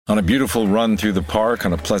On a beautiful run through the park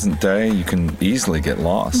on a pleasant day, you can easily get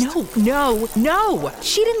lost. No!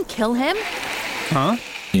 She didn't kill him. Huh?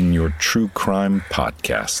 In your true crime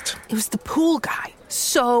podcast. It was the pool guy.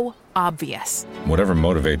 So obvious. Whatever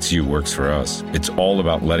motivates you works for us. It's all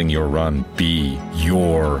about letting your run be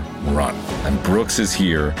your run. And Brooks is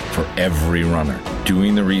here for every runner,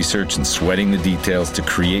 doing the research and sweating the details to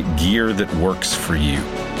create gear that works for you.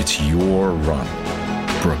 It's your run.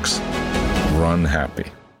 Brooks, run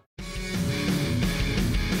happy.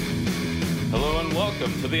 Hello and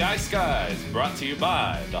welcome to the Ice Guys, brought to you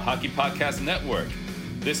by the Hockey Podcast Network.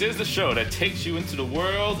 This is the show that takes you into the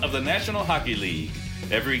world of the National Hockey League.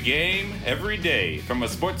 Every game, every day, from a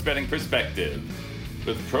sports betting perspective.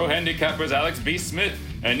 With pro handicappers Alex B. Smith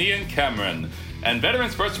and Ian Cameron, and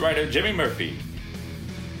veteran sports writer Jimmy Murphy.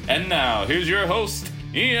 And now, here's your host,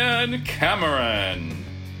 Ian Cameron.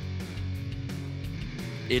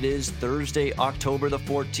 It is Thursday, October the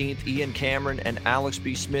 14th. Ian Cameron and Alex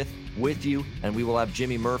B. Smith with you, and we will have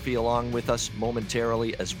Jimmy Murphy along with us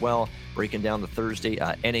momentarily as well, breaking down the Thursday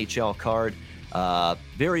NHL card.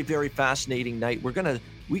 Very, very fascinating night.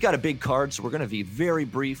 We got a big card, so we're going to be very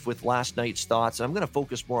brief with last night's thoughts. I'm going to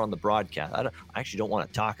focus more on the broadcast. I actually don't want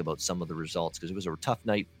to talk about some of the results because it was a tough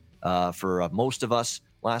night for most of us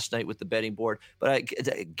last night with the betting board. But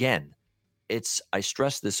I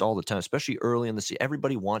stress this all the time, especially early in the season.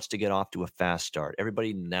 Everybody wants to get off to a fast start.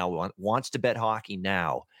 Everybody now wants to bet hockey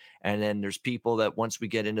now. And then there's people that once we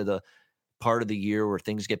get into the part of the year where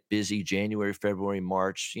things get busy, January, February,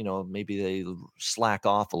 March, maybe they slack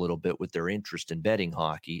off a little bit with their interest in betting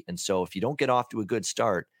hockey. And so if you don't get off to a good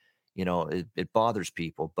start, it bothers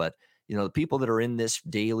people. But, the people that are in this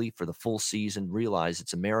daily for the full season realize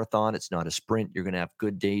it's a marathon. It's not a sprint. You're going to have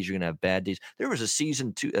good days. You're going to have bad days. There was a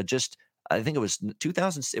season I think it was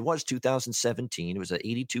 2017. It was an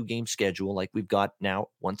 82 game schedule like we've got now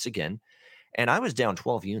once again. And I was down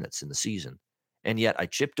 12 units in the season. And yet I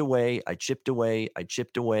chipped away,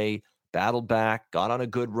 battled back, got on a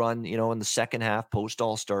good run, in the second half post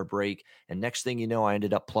All-Star break. And next thing you know, I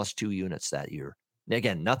ended up plus 2 units that year. And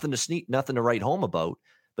again, nothing to write home about,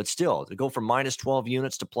 but still to go from minus 12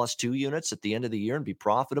 units to plus 2 units at the end of the year and be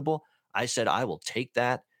profitable. I said, I will take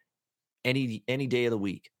that any day of the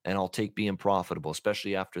week, and I'll take being profitable,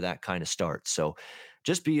 especially after that kind of start. So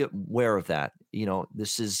just be aware of that.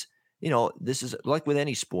 This is like with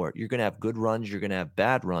any sport. You're going to have good runs. You're going to have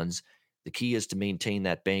bad runs. The key is to maintain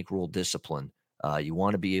that bankroll discipline. You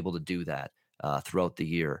want to be able to do that throughout the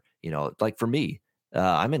year. Like for me,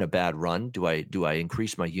 I'm in a bad run. Do I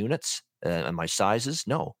increase my units and my sizes?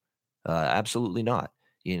 No, absolutely not.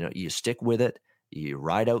 You stick with it. You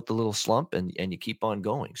ride out the little slump and you keep on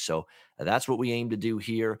going. So that's what we aim to do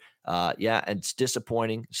here. And it's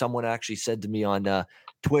disappointing. Someone actually said to me on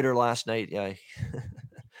Twitter last night,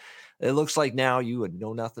 it looks like now you would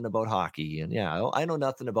know nothing about hockey. And I know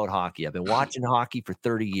nothing about hockey. I've been watching hockey for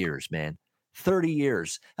 30 years, man. 30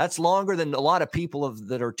 years. That's longer than a lot of people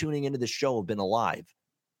that are tuning into this show have been alive,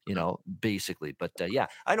 basically. But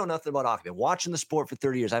I know nothing about hockey. I've been watching the sport for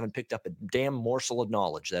 30 years. I haven't picked up a damn morsel of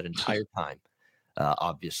knowledge that entire time.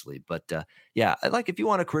 Obviously. But like if you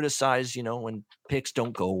want to criticize, when picks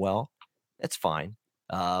don't go well, that's fine.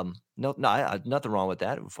 Nothing wrong with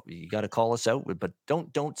that. You got to call us out, but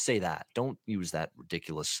don't say that. Don't use that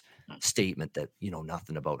ridiculous statement that,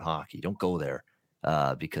 nothing about hockey. Don't go there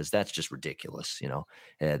because that's just ridiculous.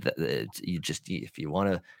 If you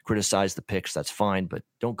want to criticize the picks, that's fine, but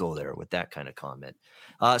don't go there with that kind of comment.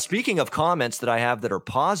 Speaking of comments that I have that are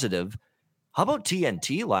positive, how about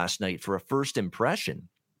TNT last night for a first impression?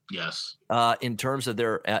 Yes. In terms of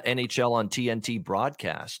their NHL on TNT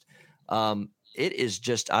broadcast. It is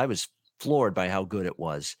just, I was floored by how good it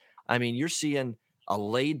was. I mean, you're seeing a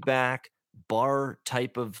laid back bar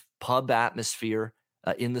type of pub atmosphere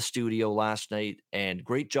in the studio last night. And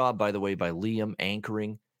great job, by the way, by Liam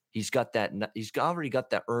anchoring. He's already got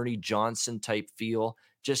that Ernie Johnson type feel.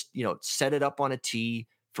 Just, set it up on a tee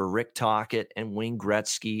for Rick Tocchet and Wayne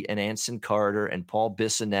Gretzky and Anson Carter and Paul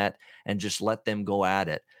Bissonnette and just let them go at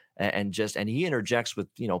it. And he interjects with,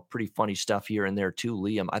 pretty funny stuff here and there too,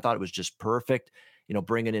 Liam. I thought it was just perfect.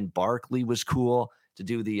 Bringing in Barkley was cool to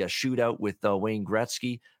do the shootout with Wayne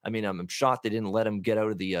Gretzky. I mean, I'm shocked they didn't let him get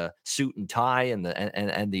out of the suit and tie and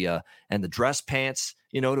the dress pants,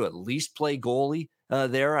 to at least play goalie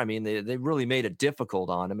there. I mean, they really made it difficult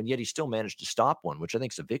on him, and yet he still managed to stop one, which I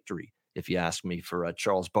think is a victory, if you ask me, for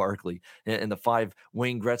Charles Barkley and the 5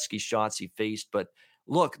 Wayne Gretzky shots he faced. But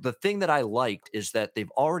look, the thing that I liked is that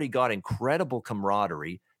they've already got incredible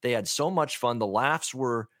camaraderie. They had so much fun. The laughs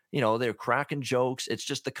were, they were cracking jokes. It's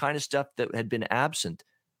just the kind of stuff that had been absent,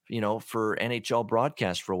 for NHL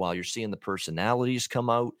broadcast for a while. You're seeing the personalities come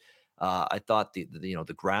out. I thought the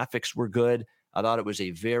graphics were good. I thought it was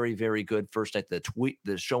a very, very good first night.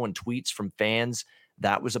 The showing tweets from fans,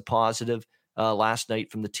 that was a positive last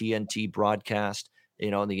night from the TNT broadcast.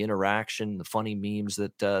 And the interaction, the funny memes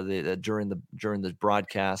that during the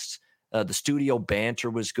broadcasts, the studio banter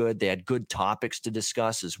was good. They had good topics to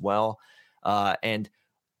discuss as well. And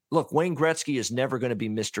look, Wayne Gretzky is never going to be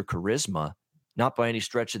Mr. Charisma, not by any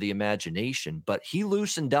stretch of the imagination, but he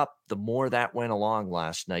loosened up the more that went along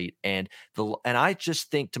last night. And I just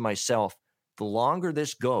think to myself, the longer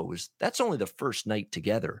this goes, that's only the first night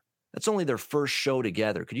together. That's only their first show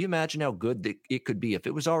together. Could you imagine how good it could be if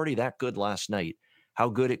it was already that good last night? How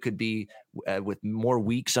good it could be with more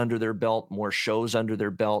weeks under their belt, more shows under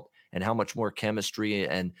their belt, and how much more chemistry.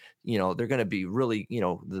 And, they're going to be really,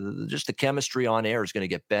 just the chemistry on air is going to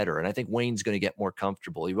get better. And I think Wayne's going to get more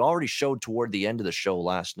comfortable. He already showed toward the end of the show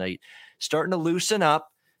last night, starting to loosen up,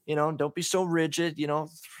 don't be so rigid,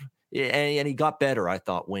 and he got better, I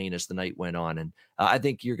thought, Wayne, as the night went on. And I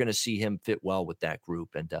think you're going to see him fit well with that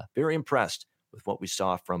group, and very impressed with what we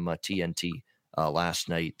saw from TNT last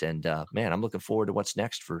night. And man, I'm looking forward to what's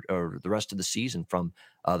next for the rest of the season from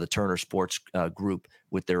the Turner Sports group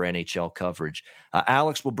with their NHL coverage.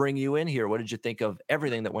 Alex, will bring you in here. What did you think of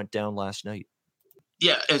everything that went down last night?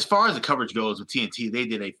 Yeah, as far as the coverage goes with TNT, they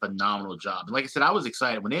did a phenomenal job. And like I said, I was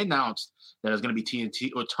excited when they announced that it was going to be TNT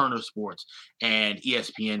or Turner Sports and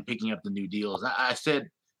ESPN picking up the new deals. I said,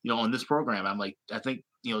 on this program, I'm like, I think,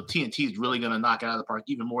 TNT is really going to knock it out of the park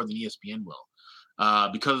even more than ESPN will.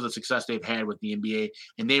 Because of the success they've had with the NBA.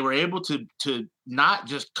 And they were able to not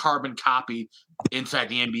just carbon copy inside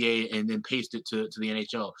the NBA and then paste it to the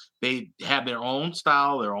NHL. They have their own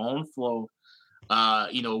style, their own flow. I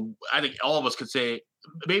think all of us could say,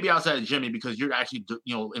 maybe outside of Jimmy, because you're actually,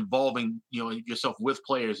 involving, yourself with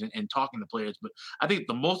players and talking to players. But I think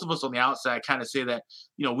the most of us on the outside kind of say that,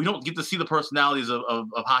 we don't get to see the personalities of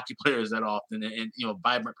hockey players that often and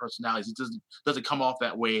vibrant personalities. It doesn't come off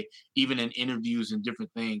that way, even in interviews and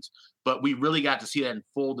different things. But we really got to see that in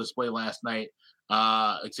full display last night. Like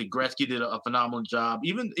I said, Gretzky did a phenomenal job.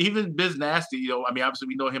 Even Biz Nasty, obviously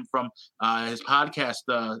we know him from his podcast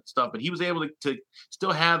stuff, but he was able to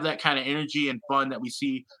still have that kind of energy and fun that we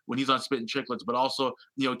see when he's on Spittin' Chicklets, but also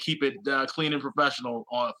keep it clean and professional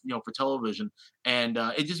on for television. And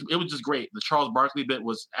it was just great. The Charles Barkley bit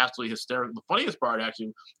was absolutely hysterical. The funniest part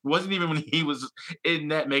actually wasn't even when he was in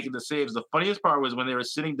net making the saves. The funniest part was when they were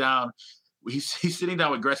sitting down. He's sitting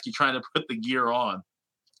down with Gretzky trying to put the gear on.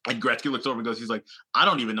 And Gretzky looks over and goes, he's like, I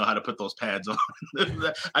don't even know how to put those pads on.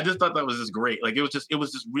 I just thought that was just great. Like, it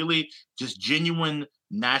was just really just genuine,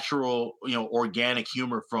 natural, organic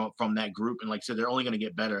humor from that group. And like I said, they're only going to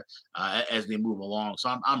get better as they move along.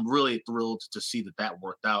 So I'm really thrilled to see that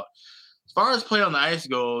worked out. As far as play on the ice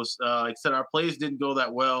goes, like I said, our plays didn't go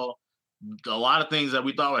that well. A lot of things that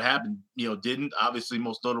we thought would happen, didn't. Obviously,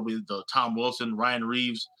 most notably the Tom Wilson, Ryan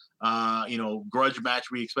Reeves, grudge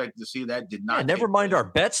match we expected to see. That did not. Yeah, never mind our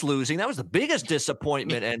bets losing. That was the biggest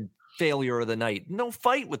disappointment and failure of the night. No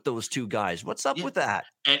fight with those two guys. What's up with that?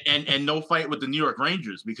 And no fight with the New York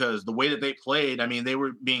Rangers, because the way that they played, they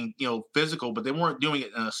were being, physical, but they weren't doing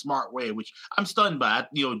it in a smart way, which I'm stunned by.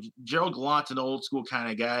 Gerald Gallant's an old school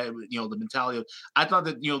kind of guy, the mentality of, I thought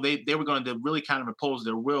that, they were going to really kind of impose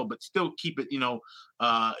their will, but still keep it,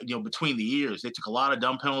 between the ears. They took a lot of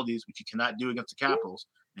dumb penalties, which you cannot do against the Capitals.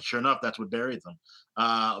 And sure enough, that's what buried them.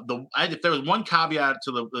 If there was one caveat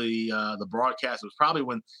to the broadcast, it was probably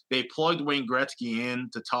when they plugged Wayne Gretzky in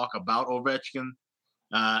to talk about Ovechkin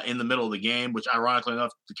in the middle of the game, which ironically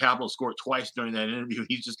enough, the Capitals scored twice during that interview.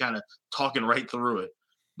 He's just kind of talking right through it.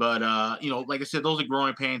 But, like I said, those are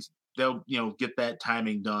growing pains. They'll, get that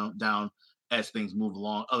timing down as things move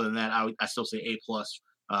along. Other than that, I still say A+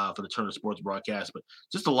 for the Turner Sports broadcast. But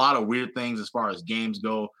just a lot of weird things as far as games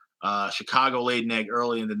go. Chicago laid an egg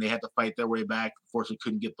early, and then they had to fight their way back. Unfortunately,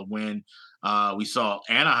 couldn't get the win. We saw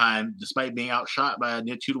Anaheim, despite being outshot by a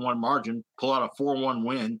near 2-1 margin, pull out a 4-1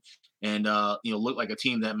 win, and look like a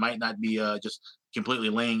team that might not be just completely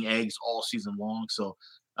laying eggs all season long. So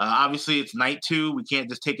obviously, it's night 2. We can't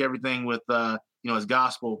just take everything with as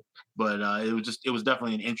gospel, but it was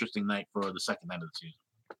definitely an interesting night for the second night of the season.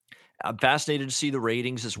 I'm fascinated to see the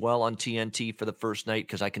ratings as well on TNT for the first night,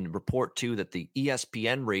 because I can report, too, that the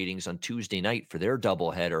ESPN ratings on Tuesday night for their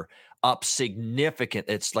doubleheader up significant.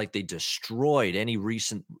 It's like they destroyed any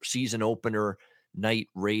recent season opener night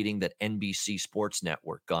rating that NBC Sports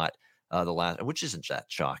Network got the last, which isn't that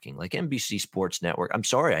shocking. Like NBC Sports Network, I'm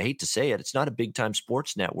sorry, I hate to say it, it's not a big-time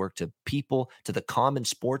sports network to people, to the common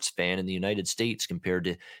sports fan in the United States compared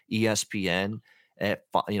to ESPN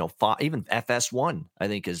Even FS1, I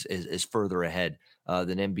think is further ahead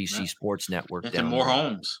than NBC Sports Network. It's in more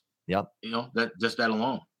homes. Yep. That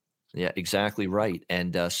alone. Yeah, exactly right.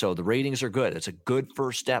 And so the ratings are good. It's a good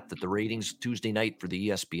first step that the ratings Tuesday night for the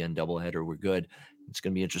ESPN doubleheader were good. It's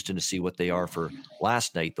going to be interesting to see what they are for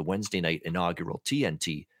last night, the Wednesday night inaugural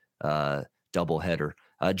TNT doubleheader.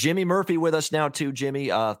 Jimmy Murphy with us now too. Jimmy,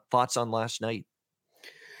 thoughts on last night?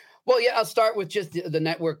 Well, yeah, I'll start with just the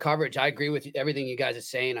network coverage. I agree with everything you guys are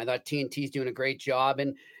saying. I thought TNT's doing a great job.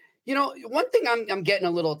 And, one thing I'm getting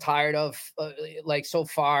a little tired of, like so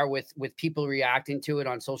far with people reacting to it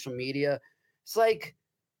on social media, it's like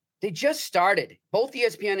they just started, both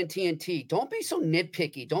ESPN and TNT. Don't be so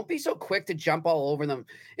nitpicky. Don't be so quick to jump all over them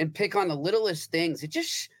and pick on the littlest things. You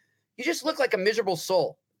just look like a miserable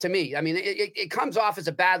soul to me. I mean, it comes off as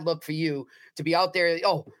a bad look for you to be out there.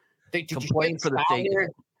 Oh, did you complain for the sake?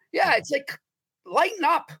 Yeah, it's like lighten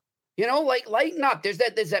up. Lighten up. There's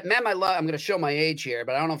that meme I love. I'm going to show my age here,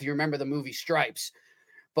 but I don't know if you remember the movie Stripes.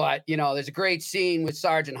 But, there's a great scene with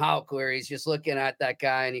Sergeant Houck where he's just looking at that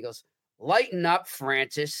guy and he goes, "Lighten up,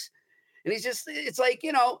 Francis." And he's just, it's like,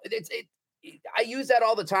 I use that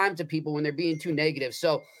all the time to people when they're being too negative.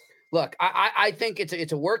 So, look, I think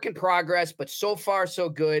it's a work in progress, but so far so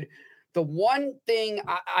good. The one thing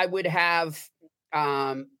I would have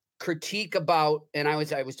critique about, and I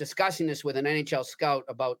was discussing this with an NHL scout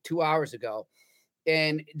about 2 hours ago,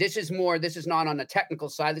 and this is not on the technical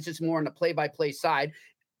side, this is more on the play-by-play side.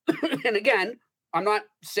 And again, I'm not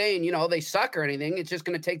saying they suck or anything, it's just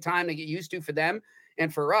going to take time to get used to for them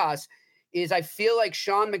and for us. Is I feel like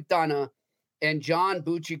Sean McDonough and John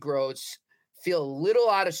Bucci-Gross feel a little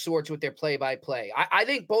out of sorts with their play-by-play. I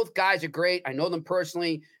think both guys are great. I know them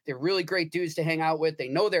personally. They're really great dudes to hang out with. They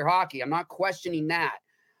know their hockey. I'm not questioning that.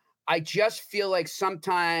 I just feel like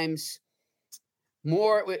sometimes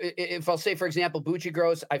more, if I'll say, for example,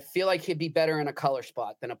 Bucci-Gross, I feel like he'd be better in a color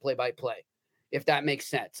spot than a play-by-play, if that makes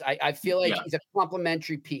sense. I feel like he's a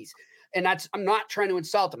complimentary piece. And I'm not trying to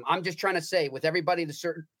insult him. I'm just trying to say with everybody to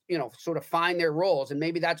certain, sort of find their roles. And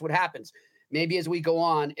maybe that's what happens. Maybe as we go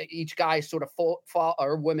on, each guy sort of fall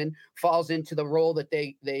or woman falls into the role that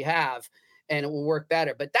they have, and it will work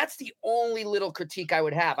better. But that's the only little critique I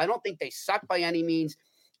would have. I don't think they suck by any means.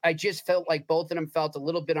 I just felt like both of them felt a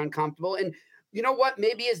little bit uncomfortable. And you know what?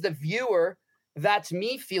 Maybe as the viewer, that's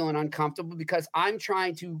me feeling uncomfortable because I'm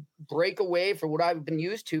trying to break away from what I've been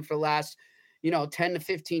used to for the last, 10 to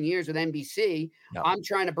 15 years with NBC. Yep. I'm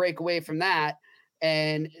trying to break away from that.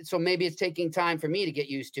 And so maybe it's taking time for me to get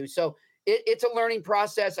used to. So it's a learning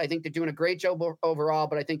process. I think they're doing a great job overall,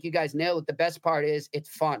 but I think you guys nailed it. The best part is it's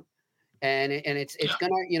fun. And it's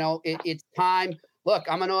gonna, it's time. Look,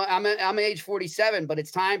 I'm age 47, but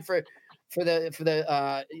it's time for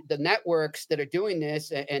the networks that are doing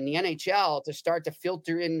this and the NHL to start to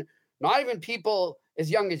filter in not even people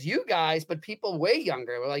as young as you guys, but people way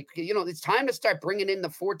younger. Like, it's time to start bringing in the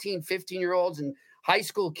 14, 15-year-olds and high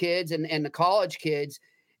school kids and the college kids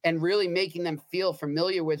and really making them feel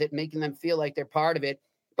familiar with it, making them feel like they're part of it.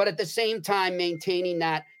 But at the same time, maintaining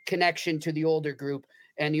that connection to the older group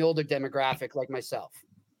and the older demographic like myself.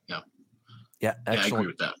 Yeah, excellent. I agree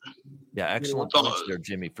with that. Yeah, excellent points there,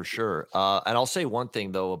 Jimmy, for sure. And I'll say one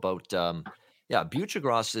thing, though, about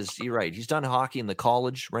Bucci-Gross is, you're right. He's done hockey in the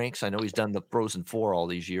college ranks. I know he's done the Frozen Four all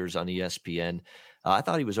these years on ESPN. I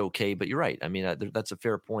thought he was okay, but you're right. I mean, that's a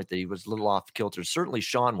fair point that he was a little off kilter. Certainly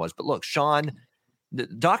Sean was. But look,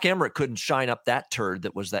 Doc Emmerich couldn't shine up that turd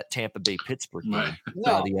that was that Tampa Bay-Pittsburgh game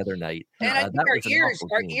the other night. And I think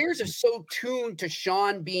our ears are so tuned to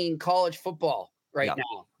Sean being college football now.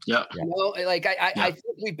 Yeah. I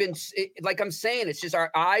think we've been, like I'm saying, it's just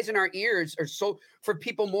our eyes and our ears are so, for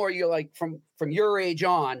people more, you're like from your age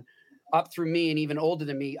on up through me and even older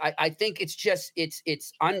than me. I think it's just, it's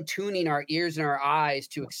untuning our ears and our eyes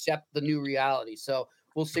to accept the new reality. So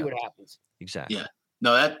we'll see what happens. Exactly. Yeah.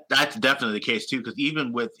 No, that's definitely the case too. Because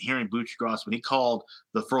even with hearing Bucci-Gross, when he called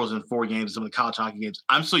the Frozen Four games, some of the college hockey games,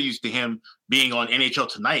 I'm so used to him being on NHL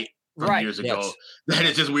Tonight years ago that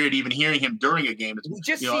it's just weird even hearing him during a game. He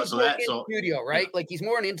just seems more in studio, right? Like he's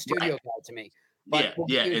more an in studio guy to me. But,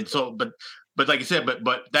 and so, but like I said,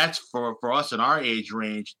 but that's for us in our age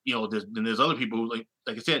range. There's other people who like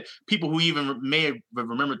I said, people who even may have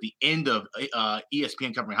remembered the end of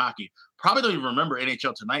ESPN covering hockey probably don't even remember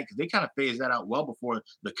NHL Tonight because they kind of phased that out well before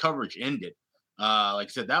the coverage ended. Like I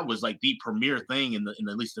said, that was like the premier thing in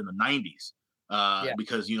at least in the 90s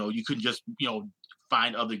because you couldn't just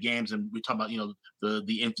find other games, and we talk about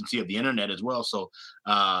the infancy of the internet as well. So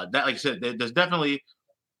that, like I said, there's definitely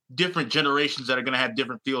different generations that are going to have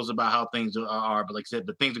different feels about how things are. But like I said,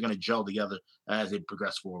 things are going to gel together as they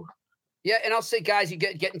progress forward. Yeah, and I'll say, guys, you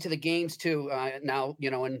get into the games too now,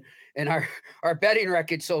 and our betting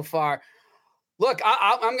record so far. Look,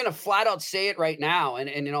 I'm going to flat out say it right now, and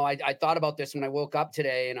I thought about this when I woke up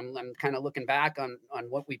today, and I'm kind of looking back on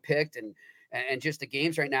what we picked and just the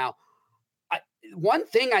games right now. One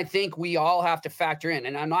thing I think we all have to factor in,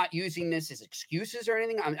 and I'm not using this as excuses or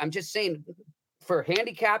anything. I'm just saying, for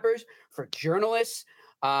handicappers, for journalists,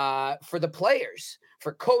 for the players,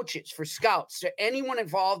 for coaches, for scouts, for anyone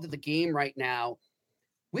involved in the game right now,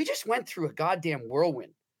 we just went through a goddamn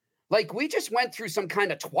whirlwind. Like, we just went through some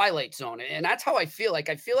kind of twilight zone. And that's how I feel. Like,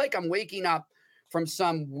 I feel like I'm waking up from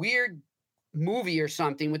some weird movie or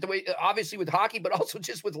something, with the way, obviously with hockey, but also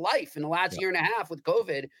just with life in the last year and a half with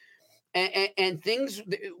COVID. And things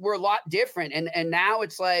were a lot different. And now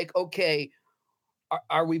it's like, okay,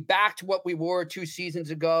 are we back to what we were 2 seasons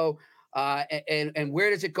ago? And where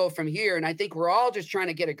does it go from here? And I think we're all just trying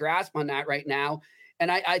to get a grasp on that right now. And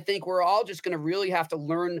I think we're all just going to really have to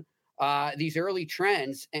learn these early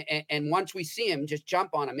trends. And once we see them, just jump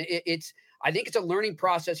on them. I think it's a learning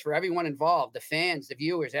process for everyone involved, the fans, the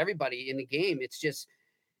viewers, everybody in the game.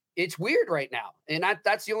 It's weird right now. And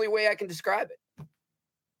that's the only way I can describe it.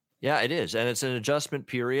 Yeah, it is. And it's an adjustment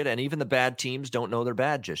period. And even the bad teams don't know they're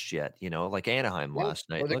bad just yet, like Anaheim last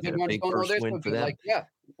night. Look at a big first win for them.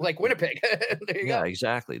 Like Winnipeg. There you go. Yeah,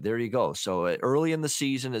 exactly. There you go. So early in the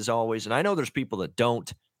season, as always, and I know there's people that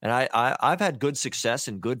don't, and I've had good success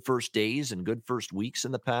and good first days and good first weeks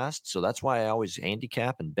in the past. So that's why I always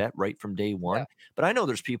handicap and bet right from day one. Yeah. But I know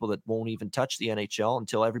there's people that won't even touch the NHL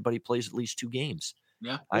until everybody plays at least 2 games.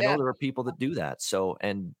 Yeah. I know there are people that do that. So,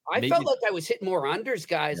 and I felt like I was hitting more unders,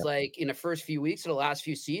 guys, like in the first few weeks of the last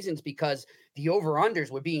few seasons, because the over-unders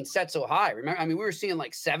were being set so high. Remember, I mean, we were seeing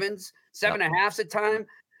like 7s, 7.5s at time.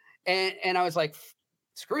 And I was like,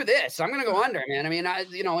 screw this. I'm going to go under, man. I mean,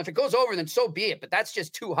 if it goes over, then so be it, but that's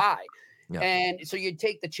just too high. Yeah. And so you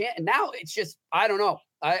take the chance. And now it's just, I don't know.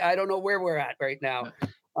 I don't know where we're at right now.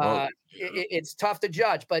 It's tough to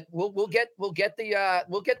judge, but we'll get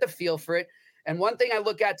the feel for it. And one thing I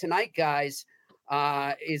look at tonight, guys,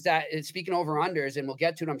 is that speaking over unders, and we'll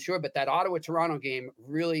get to it, I'm sure, but that Ottawa-Toronto game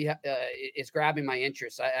really is grabbing my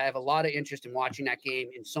interest. I have a lot of interest in watching that game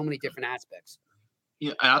in so many different aspects.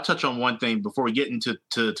 Yeah, and I'll touch on one thing before we get into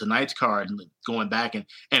tonight's card and going back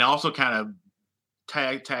and also kind of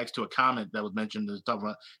tags to a comment that was mentioned that's talking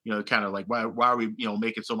about, kind of like why are we,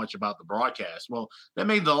 making so much about the broadcast? Well, that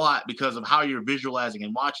means a lot because of how you're visualizing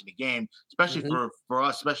and watching the game, especially for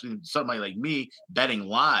us, especially somebody like me betting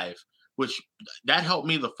live, which that helped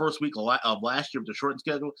me the first week of last year with the shortened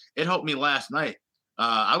schedule. It helped me last night.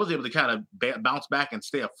 I was able to kind of bounce back and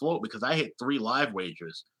stay afloat because I hit 3 live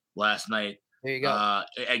wagers last night. There you go.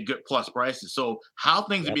 At good plus prices. So how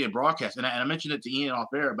things are being broadcast, and I mentioned it to Ian off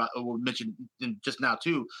air about, we mentioned just now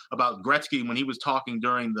too, about Gretzky when he was talking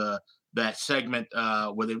during that segment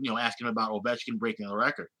where they asking him about Ovechkin breaking the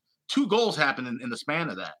record. 2 goals happened in the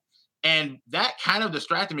span of that, and that kind of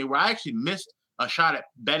distracted me where I actually missed a shot at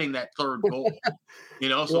betting that 3rd goal.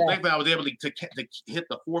 So thankfully I was able to hit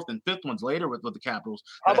the 4th and 5th ones later with the Capitals.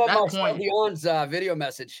 How about Marcel Dionne's video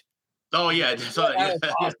message? Oh yeah,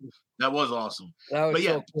 that was awesome. But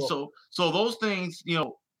yeah, cool. so those things,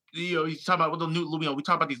 you talk about the new, we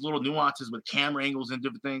talk about these little nuances with camera angles and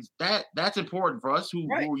different things. That's important for us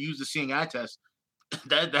who are used to seeing eye tests.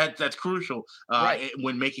 That's crucial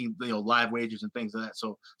when making live wagers and things like that.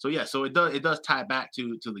 So it does tie back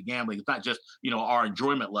to the gambling. It's not just our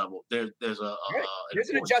enjoyment level. There's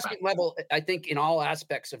an adjustment level, I think, in all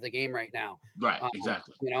aspects of the game right now. Right,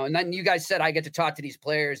 exactly. And then you guys said I get to talk to these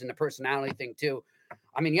players and the personality thing too.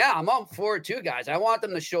 I mean, I'm all for it too, guys. I want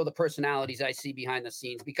them to show the personalities I see behind the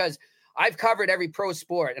scenes because I've covered every pro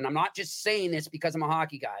sport, and I'm not just saying this because I'm a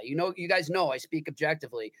hockey guy. You guys know I speak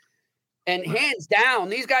objectively. And hands down,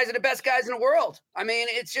 these guys are the best guys in the world. I mean,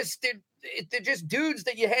 it's just they're just dudes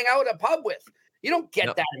that you hang out at a pub with. You don't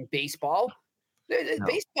get that in baseball.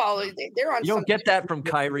 Baseball, they're on. You don't get that from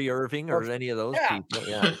Kyrie Irving or any of those people.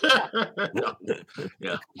 Yeah.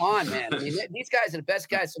 Come on, man. I mean, these guys are the best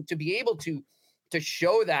guys. So to be able to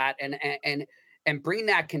show that and bring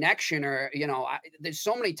that connection, or there's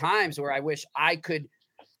so many times where I wish I could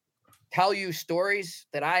tell you stories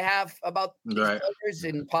that I have about these players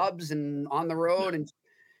in pubs and on the road and,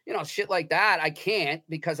 shit like that. I can't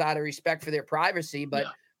because out of respect for their privacy, but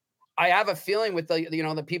I have a feeling with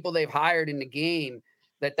the people they've hired in the game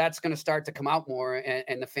that's going to start to come out more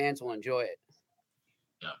and the fans will enjoy it.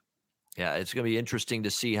 Yeah. It's going to be interesting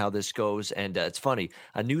to see how this goes. And it's funny,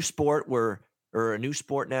 a new sport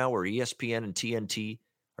now where ESPN and TNT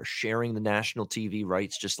are sharing the national TV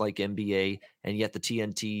rights, just like NBA. And yet the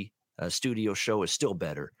TNT studio show is still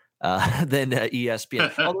better than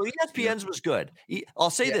ESPN. Although ESPN's was good. I'll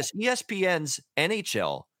say this, ESPN's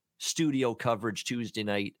NHL studio coverage Tuesday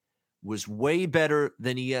night was way better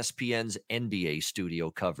than ESPN's NBA studio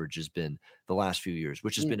coverage has been the last few years,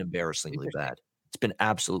 which has been embarrassingly bad. It's been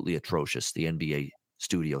absolutely atrocious, the NBA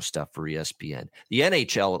studio stuff for ESPN. The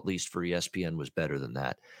NHL, at least for ESPN, was better than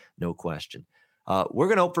that, no question. We're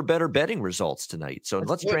going to hope for better betting results tonight. So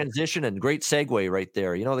let's transition, and great segue right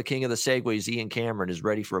there. You know, the king of the segues, Ian Cameron, is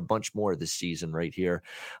ready for a bunch more this season right here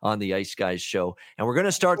on the Ice Guys show. And we're going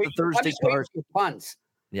to start the Thursday card. Puns.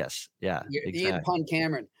 Yes. Yeah. Exactly. Ian Pun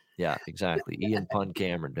Cameron. Yeah, exactly. Ian Pun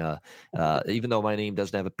Cameron. Even though my name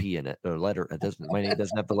doesn't have a P in it or letter, my name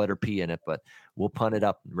doesn't have the letter P in it, but we'll pun it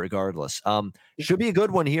up regardless. Should be a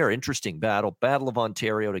good one here. Interesting battle of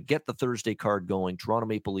Ontario to get the Thursday card going. Toronto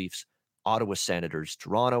Maple Leafs, Ottawa Senators.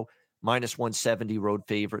 Toronto -170 road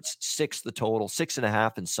favorites, 6 the total,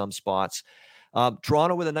 6.5 in some spots.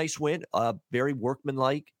 Toronto with a nice win, very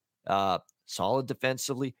workmanlike. Solid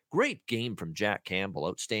defensively. Great game from Jack Campbell.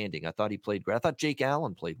 Outstanding. I thought he played great. I thought Jake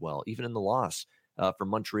Allen played well, even in the loss from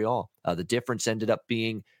Montreal. The difference ended up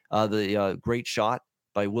being the great shot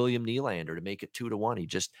by William Nylander to make it 2-1. He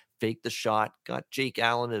just faked the shot, got Jake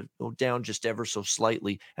Allen to go down just ever so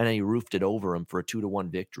slightly, and then he roofed it over him for a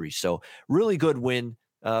 2-1 victory. So really good win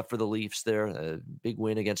for the Leafs there. A big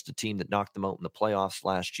win against a team that knocked them out in the playoffs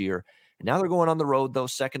last year. And now they're going on the road, though,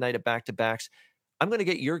 second night of back-to-backs. I'm going to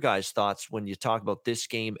get your guys' thoughts when you talk about this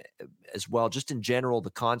game as well. Just in general,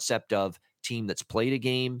 the concept of team that's played a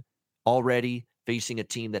game already facing a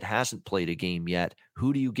team that hasn't played a game yet.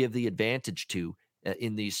 Who do you give the advantage to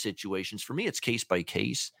in these situations? For me, it's case by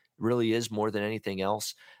case. It really is more than anything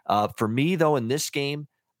else. For me, though, in this game,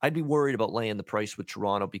 I'd be worried about laying the price with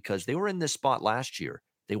Toronto because they were in this spot last year.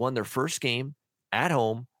 They won their first game at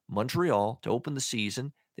home, Montreal, to open the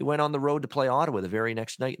season. They went on the road to play Ottawa the very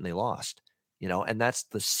next night, and they lost. You know, and that's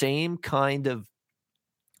the same kind of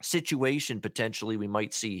situation potentially we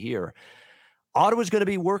might see here. Ottawa's going to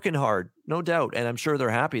be working hard, no doubt. And I'm sure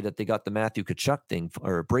they're happy that they got the Matthew Tkachuk thing,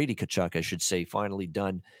 or Brady Tkachuk, I should say, finally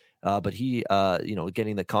done. But he,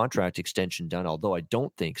 getting the contract extension done, although I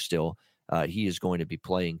don't think still he is going to be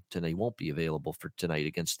playing tonight. He won't be available for tonight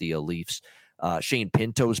against the Leafs. Shane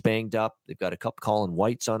Pinto's banged up. They've got a couple Colin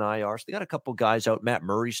White's on IR. So they got a couple guys out. Matt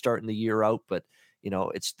Murray's starting the year out, but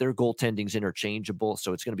it's their goaltending's interchangeable.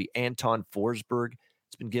 So it's going to be Anton Forsberg.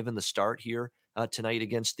 It's been given the start here tonight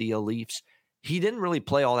against the Leafs. He didn't really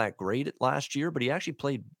play all that great last year, but he actually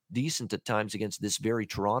played decent at times against this very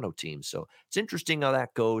Toronto team. So it's interesting how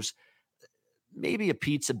that goes. Maybe a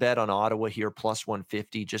pizza bet on Ottawa here,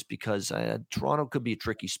 +150, just because Toronto could be a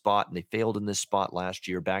tricky spot, and they failed in this spot last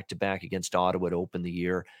year, back-to-back against Ottawa to open the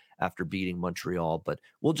year after beating Montreal. But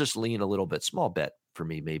we'll just lean a little bit. Small bet for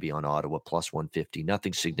me, maybe on Ottawa, +150.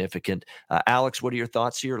 Nothing significant. Alex, what are your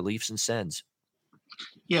thoughts here? Leafs and Sens.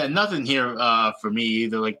 Yeah, nothing here for me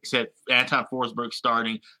either. Like I said, Anton Forsberg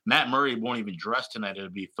starting. Matt Murray won't even dress tonight. It'll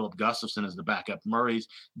be Philip Gustafson as the backup. Murray's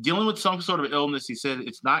dealing with some sort of illness. He said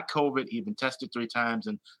it's not COVID. He's been tested 3 times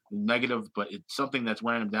and negative, but it's something that's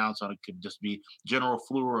wearing him down. So it could just be general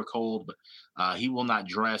flu or a cold, but he will not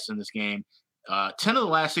dress in this game. 10 of the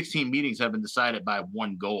last 16 meetings have been decided by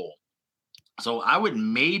 1 goal. So I would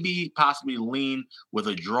maybe possibly lean with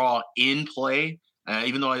a draw in play.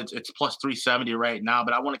 Even though it's +370 right now,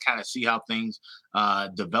 but I want to kind of see how things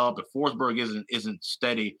develop. If Forsberg isn't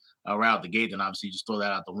steady right out the gate, then obviously you just throw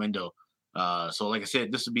that out the window. So like I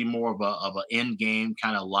said, this would be more of an end game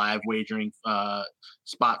kind of live wagering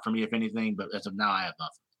spot for me, if anything. But as of now, I have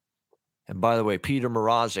nothing. And by the way, Peter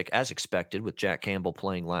Mrazek, as expected, with Jack Campbell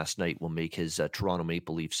playing last night, will make his Toronto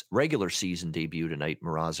Maple Leafs regular season debut tonight.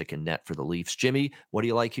 Mrazek in net for the Leafs. Jimmy, what do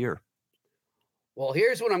you like here? Well,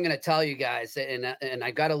 here's what I'm going to tell you guys, and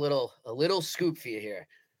I got a little scoop for you here.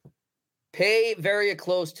 Pay very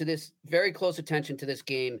close attention to this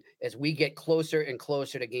game as we get closer and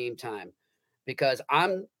closer to game time, because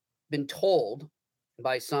I'm been told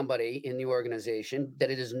by somebody in the organization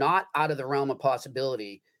that it is not out of the realm of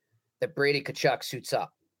possibility that Brady Tkachuk suits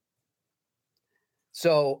up.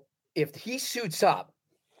 So if he suits up,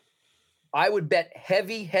 I would bet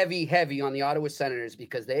heavy on the Ottawa Senators,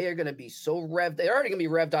 because they are going to be so revved. They're already going to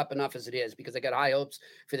be revved up enough as it is, because they got high hopes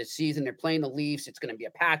for the season. They're playing the Leafs. It's going to be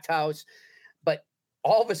a packed house. But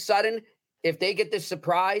all of a sudden, if they get this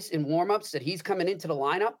surprise in warmups that he's coming into the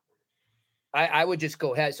lineup, I would just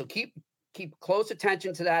go ahead. So keep close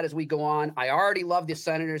attention to that as we go on. I already love the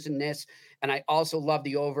Senators in this, and I also love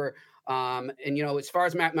the over. And as far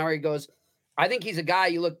as Matt Murray goes, I think he's a guy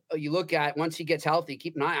you look at once he gets healthy.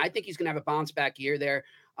 Keep an eye. I think he's going to have a bounce back year there.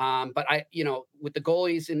 But with the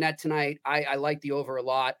goalies in net tonight, I like the over a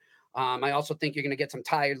lot. I also think you're going to get some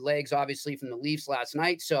tired legs, obviously, from the Leafs last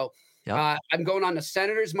night. So Yep. I'm going on the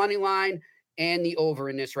Senators money line and the over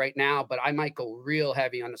in this right now, but I might go real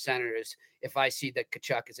heavy on the Senators if I see that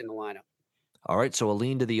Kachuk is in the lineup. All right, so a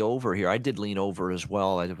lean to the over here. I did lean over as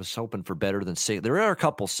well. I was hoping for better than 6. There are a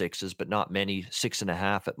couple 6s, but not many.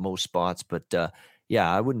 6.5 at most spots. But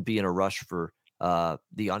yeah, I wouldn't be in a rush for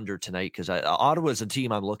the under tonight because Ottawa is a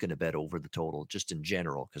team I'm looking to bet over the total just in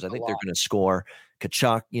general because I think they're going to score.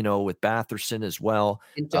 Kachuk, with Batherson as well.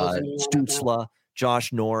 Stutzla,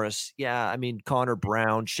 Josh Norris. Yeah, I mean Connor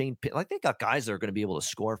Brown, Shane Pitt. Like they got guys that are going to be able to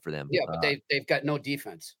score for them. Yeah, but they've got no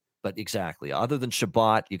defense. But exactly. Other than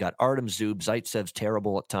Shabbat, you got Artem Zub. Zaitsev's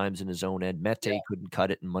terrible at times in his own end. Mete couldn't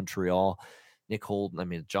cut it in Montreal. Nick Holden. I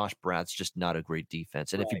mean, Josh Bratt's just not a great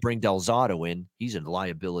defense. And if you bring Delzato in, he's a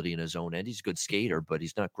liability in his own end. He's a good skater, but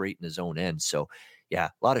he's not great in his own end. So, yeah,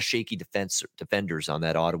 a lot of shaky defenders on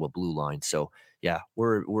that Ottawa blue line. So, yeah,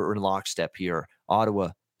 we're in lockstep here.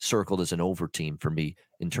 Ottawa circled as an over team for me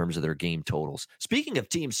in terms of their game totals. Speaking of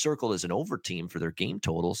teams circled as an over team for their game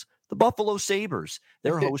totals, the Buffalo Sabres.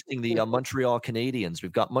 They're hosting the Montreal Canadiens.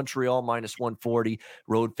 We've got Montreal minus 140,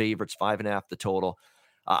 road favorites, 5.5 the total.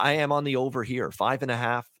 I am on the over here,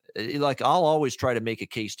 5.5. Like I'll always try to make a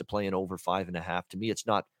case to play an over 5.5. To me, it's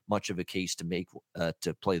not much of a case to make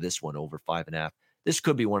to play this one over 5.5. This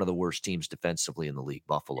could be one of the worst teams defensively in the league,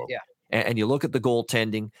 Buffalo. Yeah. And you look at the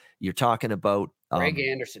goaltending, you're talking about Craig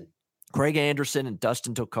Anderson and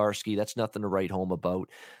Dustin Tokarski. That's nothing to write home about.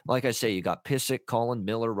 Like I say, you got Pissick, Colin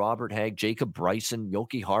Miller, Robert Hagg, Jacob Bryson,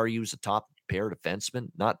 Yoki Haru's a top pair defenseman,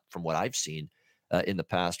 not from what I've seen in the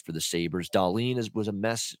past for the Sabres. Dahlin was a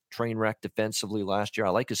mess, train wreck defensively last year. I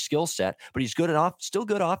like his skill set, but he's still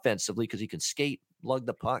good offensively because he can skate, lug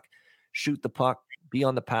the puck, shoot the puck, be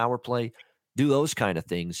on the power play, do those kind of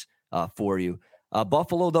things for you.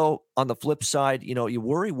 Buffalo, though, on the flip side, you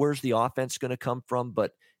worry where's the offense going to come from,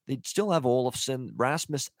 but they still have Olofsson.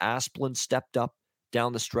 Rasmus Asplund stepped up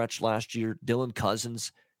down the stretch last year. Dylan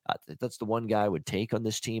Cousins, that's the one guy I would take on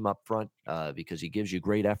this team up front because he gives you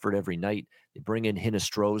great effort every night. They bring in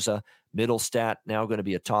Hinostroza. Middlestat now going to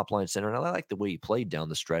be a top-line center. And I like the way he played down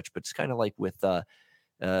the stretch, but it's kind of like with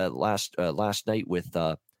last night with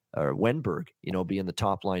Wenberg, being the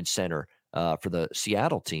top-line center for the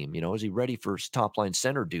Seattle team. Is he ready for top-line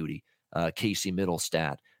center duty? Casey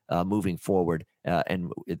Middlestat. Moving forward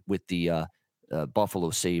and with the Buffalo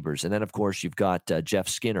Sabres. And then, of course, you've got Jeff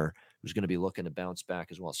Skinner, who's going to be looking to bounce back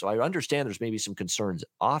as well. So I understand there's maybe some concerns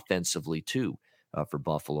offensively, too, for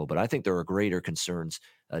Buffalo. But I think there are greater concerns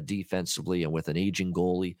defensively and with an aging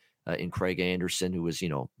goalie in Craig Anderson, who was,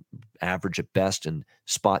 average at best and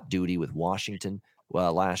spot duty with Washington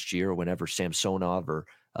last year whenever Samsonov or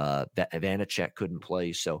Vanacek couldn't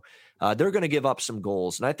play. So they're going to give up some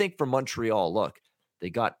goals. And I think for Montreal, look, they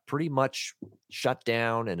got pretty much shut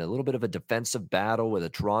down in a little bit of a defensive battle with a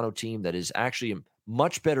Toronto team that is actually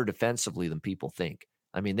much better defensively than people think.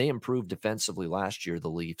 I mean, they improved defensively last year, the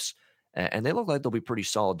Leafs, and they look like they'll be pretty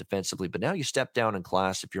solid defensively. But now you step down in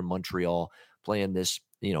class if you're Montreal playing this,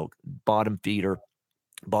 bottom feeder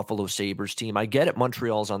Buffalo Sabres team. I get it.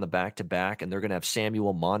 Montreal's on the back-to-back, and they're going to have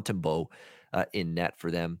Samuel Montembeault in net for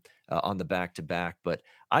them on the back-to-back. But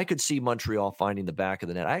I could see Montreal finding the back of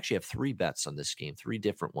the net. I actually have 3 bets on this game, 3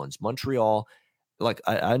 different ones. Montreal,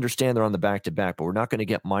 I understand they're on the back-to-back, but we're not going to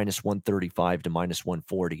get minus 135 to minus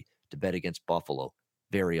 140 to bet against Buffalo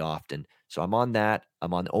very often. So I'm on that.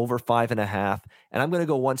 I'm on over 5.5, and I'm going to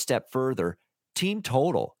go one step further. Team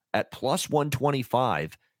total at plus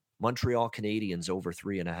 125. Montreal Canadiens over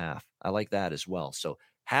 3.5. I like that as well. So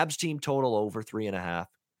Habs team total over 3.5,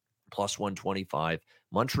 plus 125.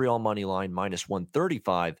 Montreal money line minus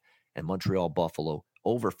 135, and Montreal Buffalo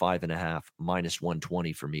over 5.5, minus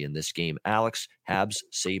 120 for me in this game. Alex, Habs,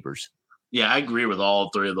 Sabres. Yeah, I agree with all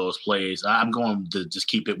 3 of those plays. I'm going to just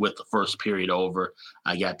keep it with the first period over.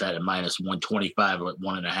 I got that at minus 125 or at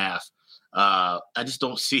 1.5. I just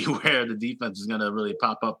don't see where the defense is going to really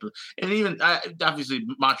pop up. And even obviously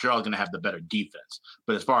Montreal is going to have the better defense.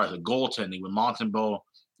 But as far as the goaltending with Montembeault,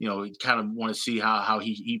 we kind of want to see how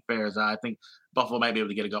he fares. I think Buffalo might be able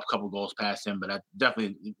to get a couple goals past him, but I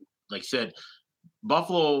definitely, like I said,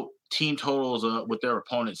 Buffalo team totals with their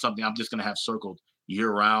opponents, something I'm just going to have circled year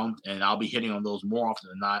round, and I'll be hitting on those more often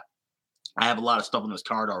than not. I have a lot of stuff on this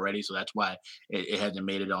card already, so that's why it hasn't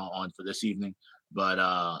made it on for this evening. But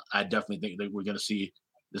I definitely think that we're going to see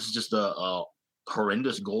this is just a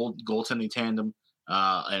horrendous goaltending tandem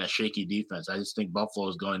and a shaky defense. I just think Buffalo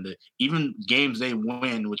is going to, even games they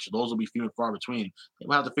win, which those will be few and far between, they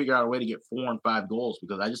will have to figure out a way to get 4 and 5 goals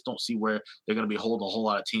because I just don't see where they're going to be holding a whole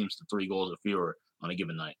lot of teams to 3 goals or fewer on a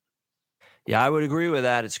given night. Yeah, I would agree with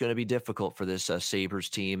that. It's going to be difficult for this Sabres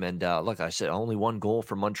team. And look, I said only one goal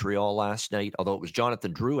for Montreal last night, although it was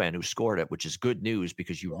Jonathan Drouin who scored it, which is good news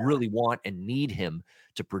because you really want and need him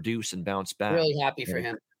to produce and bounce back. Really happy for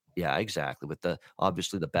him. Yeah, exactly. With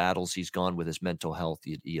obviously the battles he's gone with his mental health,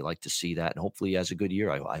 you like to see that, and hopefully he has a good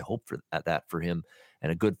year. I hope for that for him,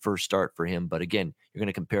 and a good first start for him. But again, you're going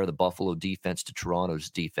to compare the Buffalo defense to Toronto's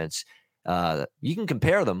defense. You can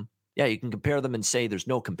compare them. Yeah, you can compare them and say there's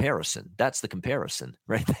no comparison. That's the comparison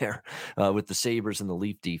right there with the Sabres and the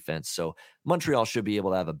Leaf defense. So Montreal should be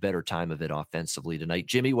able to have a better time of it offensively tonight.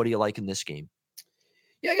 Jimmy, what do you like in this game?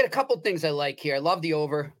 Yeah, I got a couple things I like here. I love the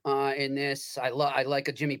over in this. I like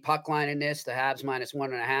a Jimmy puck line in this. The Habs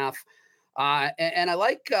 -1.5, and I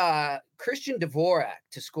like Christian Dvorak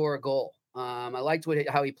to score a goal. I liked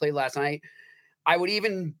how he played last night. I would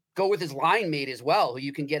even go with his line mate as well, who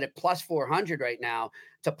you can get at +400 right now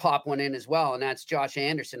to pop one in as well, and that's Josh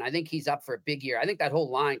Anderson. I think he's up for a big year. I think that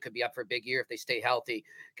whole line could be up for a big year if they stay healthy,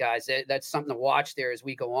 guys. That's something to watch there as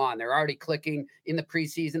we go on. They're already clicking in the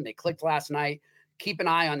preseason. They clicked last night. Keep an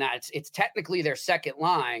eye on that. It's technically their second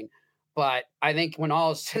line, but I think when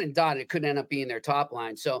all is said and done, it could end up being their top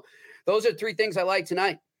line. So those are three things I like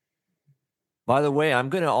tonight. By the way, I'm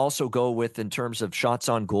going to also go with, in terms of shots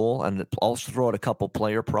on goal, and also throw out a couple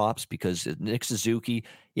player props because Nick Suzuki,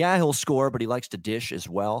 yeah, he'll score, but he likes to dish as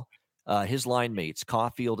well. His line mates,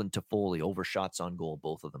 Caulfield and Toffoli, over shots on goal,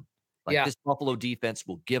 both of them. This Buffalo defense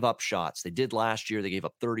will give up shots. They did last year. They gave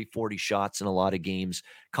up 30, 40 shots in a lot of games.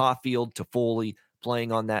 Caulfield, Toffoli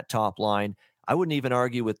playing on that top line. I wouldn't even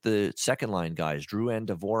argue with the second line guys, Drouin,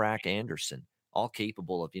 Dvorak, Anderson, all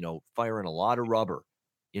capable of, firing a lot of rubber,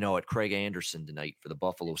 at Craig Anderson tonight for the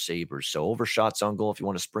Buffalo Sabres. So over shots on goal, if you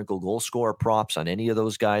want to sprinkle goal scorer props on any of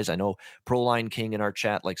those guys. I know Proline King in our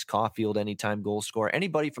chat likes Caulfield anytime goal scorer.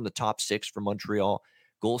 Anybody from the top 6 for Montreal,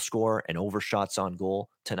 goal scorer and over shots on goal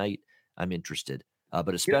tonight, I'm interested.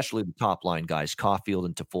 But especially the top line guys, Caulfield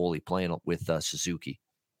and Toffoli playing with Suzuki.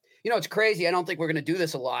 It's crazy. I don't think we're going to do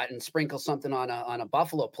this a lot and sprinkle something on a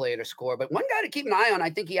Buffalo player to score. But one guy to keep an eye on,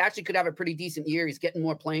 I think he actually could have a pretty decent year. He's getting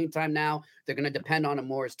more playing time now. They're going to depend on him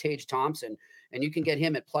more, as Tage Thompson. And you can get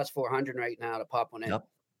him at +400 right now to pop one in. Yep.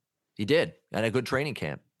 He did. And a good training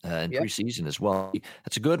camp in preseason as well.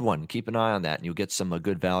 That's a good one. Keep an eye on that, and you'll get some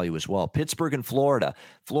good value as well. Pittsburgh and Florida.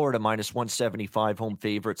 Florida -175 home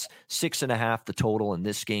favorites, 6.5 the total in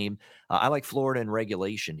this game. I like Florida in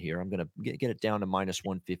regulation here. I'm going to get it down to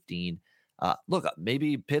 -115. Look,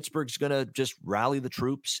 maybe Pittsburgh's going to just rally the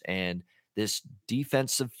troops, and this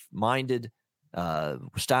defensive-minded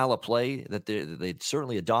style of play that they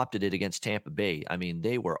certainly adopted it against Tampa Bay. I mean,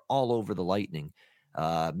 they were all over the Lightning.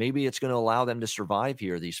 Maybe it's going to allow them to survive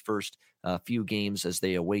here these first few games as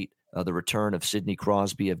they await the return of Sidney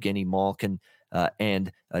Crosby, Evgeny Malkin,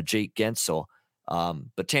 and Jake Gensel.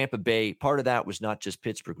 But Tampa Bay, part of that was not just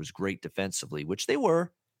Pittsburgh was great defensively, which they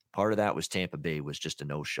were. Part of that was Tampa Bay was just a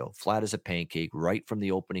no-show, flat as a pancake right from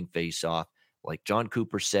the opening faceoff. Like John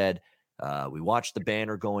Cooper said, we watched the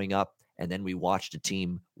banner going up, and then we watched a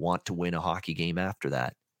team want to win a hockey game after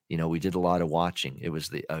that. We did a lot of watching. It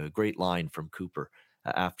was a great line from Cooper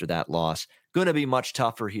after that loss. Going to be much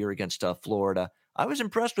tougher here against Florida. I was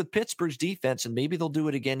impressed with Pittsburgh's defense, and maybe they'll do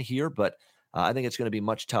it again here, but I think it's going to be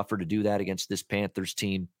much tougher to do that against this Panthers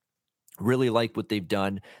team. Really like what they've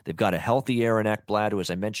done. They've got a healthy Aaron Ekblad, who,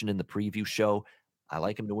 as I mentioned in the preview show, I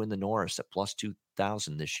like him to win the Norris at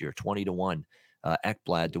 +2,000 this year, 20-1.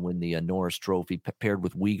 Ekblad to win the Norris Trophy, paired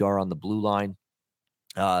with Weegar on the blue line.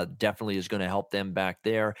 Definitely is going to help them back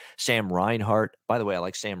there. Sam Reinhart. By the way, I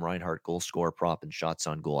like Sam Reinhart, goal scorer prop and shots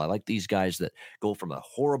on goal. I like these guys that go from a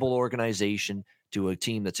horrible organization to a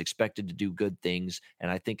team that's expected to do good things.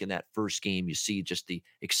 And I think in that first game, you see just the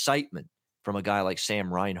excitement from a guy like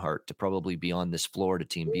Sam Reinhart to probably be on this Florida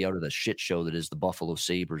team, be out of the shit show that is the Buffalo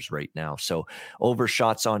Sabres right now. So over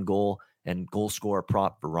shots on goal and goal scorer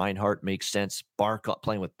prop for Reinhart makes sense. Barkov,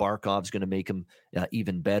 playing with Barkov is going to make him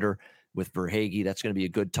even better. With Verhaeghe, that's going to be a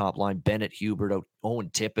good top line. Bennett, Hubert, Owen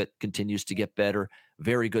Tippett continues to get better.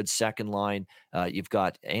 Very good second line. You've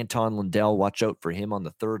got Anton Lundell. Watch out for him on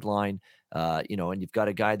the third line. And you've got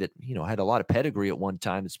a guy that, had a lot of pedigree at one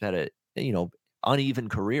time. It's had a, uneven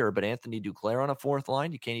career, but Anthony Duclair on a fourth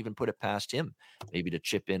line, you can't even put it past him maybe to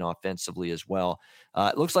chip in offensively as well.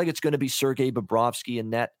 It looks like it's going to be Sergei Bobrovsky in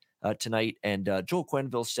net tonight. And Joel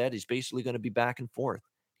Quenneville said he's basically going to be back and forth.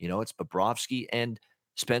 It's Bobrovsky and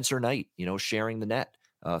Spencer Knight, sharing the net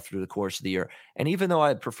through the course of the year. And even though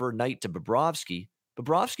I prefer Knight to Bobrovsky,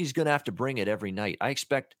 Bobrovsky's going to have to bring it every night. I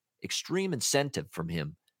expect extreme incentive from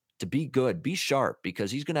him to be good, be sharp,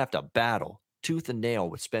 because he's going to have to battle tooth and nail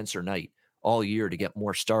with Spencer Knight all year to get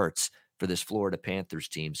more starts for this Florida Panthers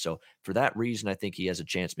team. So for that reason, I think he has a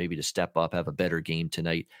chance maybe to step up, have a better game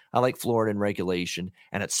tonight. I like Florida in regulation.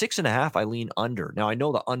 And at 6.5, I lean under. Now, I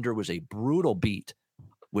know the under was a brutal beat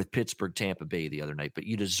with Pittsburgh, Tampa Bay the other night, but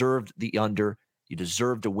you deserved the under. You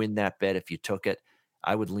deserved to win that bet if you took it.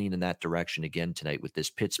 I would lean in that direction again tonight with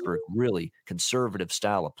this Pittsburgh really conservative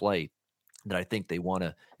style of play that I think they want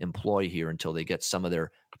to employ here until they get some of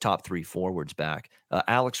their top 3 forwards back.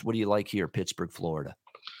 Alex, what do you like here, Pittsburgh, Florida?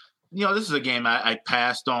 This is a game I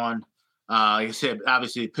passed on. Like I said,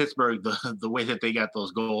 obviously Pittsburgh, the way that they got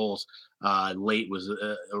those goals late was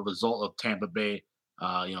a result of Tampa Bay,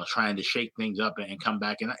 trying to shake things up and come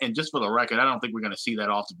back. And just for the record, I don't think we're going to see that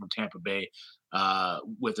often from Tampa Bay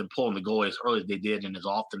with them pulling the goal as early as they did and as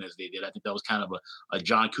often as they did. I think that was kind of a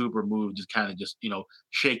John Cooper move, just kind of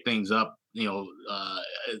shake things up. I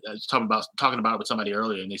was talking about it with somebody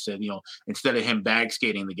earlier, and they said, instead of him bag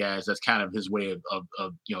skating the guys, that's kind of his way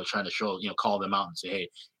of trying to show, call them out and say, hey,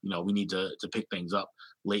 we need to pick things up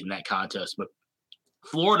late in that contest. But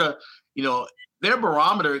Florida, their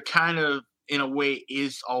barometer kind of, in a way,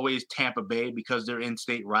 is always Tampa Bay because they're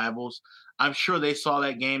in-state rivals. I'm sure they saw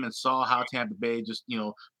that game and saw how Tampa Bay just,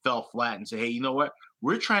 fell flat and say, hey, you know what?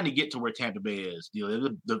 We're trying to get to where Tampa Bay is. They're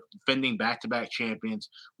the defending back-to-back champions.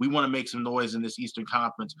 We want to make some noise in this Eastern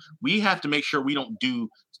Conference. We have to make sure we don't do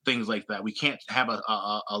things like that. We can't have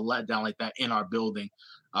a letdown like that in our building.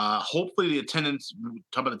 Hopefully the attendance,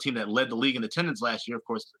 talk about the team that led the league in attendance last year. Of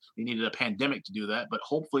course, they needed a pandemic to do that, but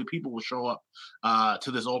hopefully people will show up to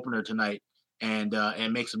this opener tonight and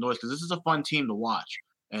make some noise because this is a fun team to watch.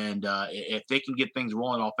 And if they can get things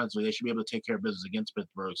rolling offensively, they should be able to take care of business against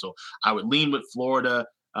Pittsburgh. So I would lean with Florida,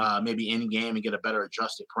 maybe in game and get a better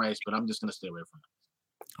adjusted price, but I'm just going to stay away from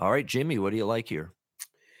it. All right, Jimmy, what do you like here?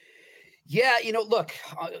 Yeah, look,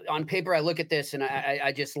 on paper, I look at this and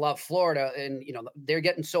I just love Florida and, they're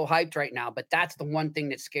getting so hyped right now. But that's the one thing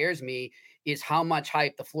that scares me is how much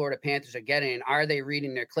hype the Florida Panthers are getting. And are they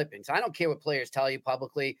reading their clippings? I don't care what players tell you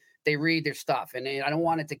publicly. They read their stuff. And I don't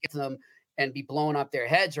want it to get to them and be blowing up their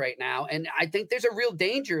heads right now. And I think there's a real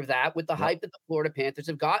danger of that with the hype that the Florida Panthers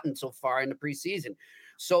have gotten so far in the preseason.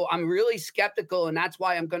 So I'm really skeptical. And that's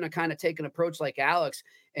why I'm going to kind of take an approach like Alex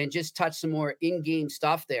and just touch some more in-game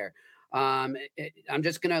stuff there. I'm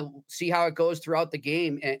just going to see how it goes throughout the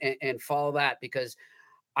game and follow that because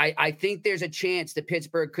I think there's a chance that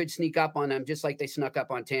Pittsburgh could sneak up on them just like they snuck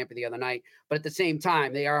up on Tampa the other night. But at the same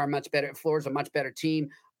time, they are Florida's a much better team.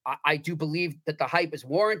 I do believe that the hype is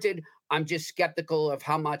warranted. I'm just skeptical of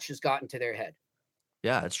how much has gotten to their head.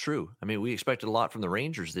 Yeah, it's true. I mean, we expected a lot from the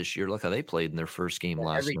Rangers this year. Look how they played in their first game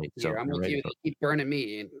last night. So I'm with you. They keep burning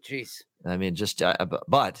me. And jeez. I mean, just,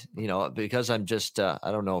 but because I'm just, I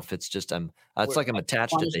don't know if it's just, it's like I'm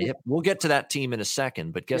attached to the hip. We'll get to that team in a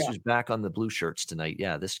second, but guess who's back on the blue shirts tonight?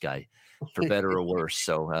 Yeah, this guy, for better or worse.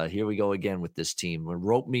 So here we go again with this team.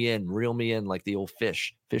 Rope me in, reel me in like the old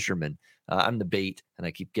fisherman. I'm the bait, and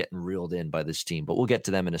I keep getting reeled in by this team, but we'll get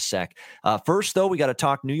to them in a sec. First, though, we got to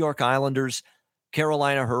talk New York Islanders,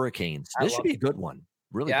 Carolina Hurricanes. This should be a good one.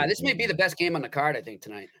 Really? Yeah, this may be the best game on the card, I think,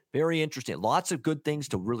 tonight. Very interesting. Lots of good things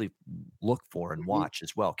to really look for and watch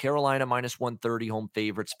as well. Carolina minus 130 home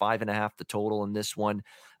favorites, 5.5 the total in this one.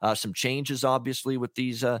 Some changes, obviously, with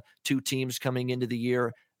these two teams coming into the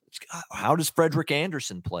year. How does Frederik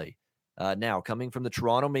Andersen play now? Coming from the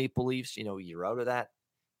Toronto Maple Leafs, you're out of that,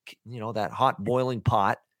 that hot boiling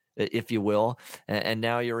pot, if you will, and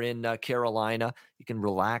now you're in Carolina. You can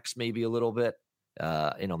relax maybe a little bit.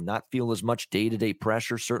 Not feel as much day-to-day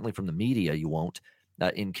pressure, certainly from the media, you won't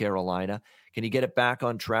in Carolina. Can he get it back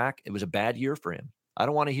on track? It was a bad year for him. I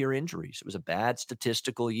don't want to hear injuries. It was a bad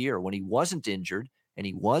statistical year. When he wasn't injured and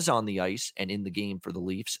he was on the ice and in the game for the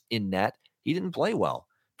Leafs in net, he didn't play well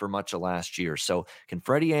for much of last year. So can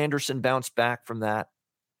Freddie Andersen bounce back from that?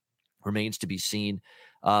 Remains to be seen.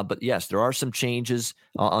 But yes, there are some changes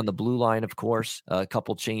on the blue line, of course, a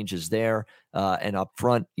couple changes there. And up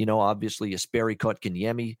front, obviously, Jesperi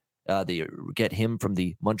Kotkaniemi, they get him from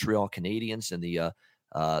the Montreal Canadiens and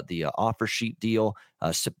the offer sheet deal.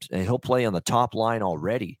 He'll play on the top line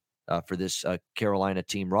already for this Carolina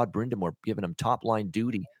team. Rod Brind'Amour giving him top line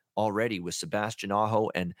duty already with Sebastian Aho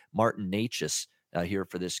and Martin Necas here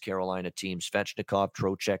for this Carolina team. Svechnikov,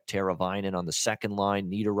 Trocheck, Teravainen on the second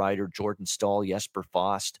line, Niederreiter, Jordan Staal, Jesper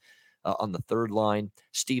Fast on the third line,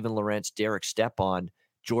 Steven Lorentz, Derek Stepan,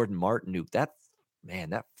 Jordan Martinook. That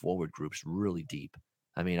forward group's really deep.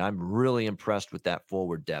 I mean, I'm really impressed with that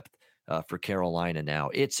forward depth for Carolina now.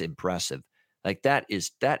 It's impressive. Like that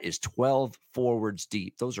is 12 forwards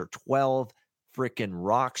deep. Those are 12 freaking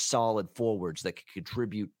rock solid forwards that can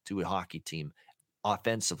contribute to a hockey team,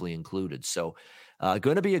 offensively included. So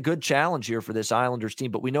Going to be a good challenge here for this Islanders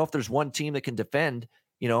team. But we know if there's one team that can defend,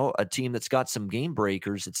 a team that's got some game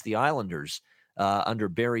breakers, it's the Islanders under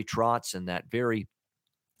Barry Trotz and that very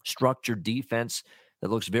structured defense that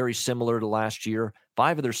looks very similar to last year.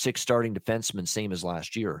 5 of their 6 starting defensemen, same as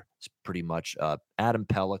last year. It's pretty much Adam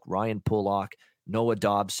Pelech, Ryan Pulock, Noah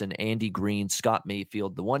Dobson, Andy Green, Scott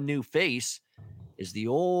Mayfield. The one new face is the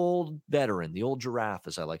old veteran, the old giraffe,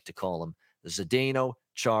 as I like to call him, Zdeno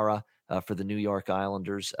Chara for the New York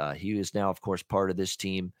Islanders. He is now, of course, part of this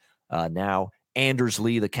team now. Anders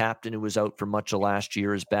Lee, the captain who was out for much of last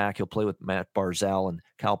year, is back. He'll play with Matt Barzal and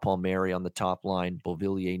Cal Palmieri on the top line,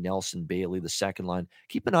 Beauvillier, Nelson, Bailey, the second line.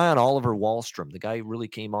 Keep an eye on Oliver Wahlstrom. The guy really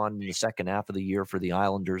came on in the second half of the year for the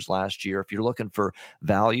Islanders last year. If you're looking for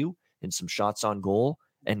value in some shots on goal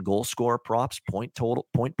and goal score props, point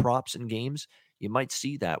props in games, you might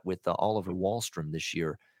see that with Oliver Wahlstrom this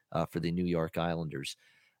year for the New York Islanders.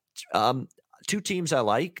 2 teams I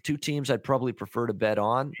like, 2 teams I'd probably prefer to bet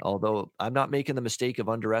on, although I'm not making the mistake of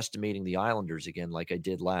underestimating the Islanders again like I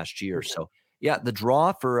did last year. So, yeah, the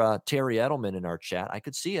draw for Terry Edelman in our chat, I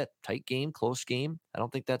could see it. Tight game, close game. I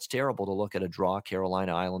don't think that's terrible to look at a draw,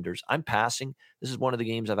 Carolina Islanders. I'm passing. This is one of the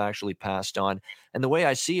games I've actually passed on. And the way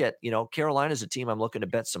I see it, Carolina's a team I'm looking to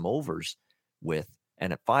bet some overs with.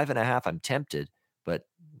 And at 5.5, I'm tempted, but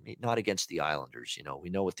not against the Islanders.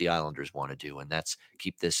 We know what the Islanders want to do, and that's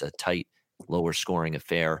keep this a tight, lower scoring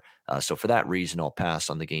affair. So for that reason, I'll pass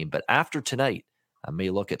on the game. But after tonight, I may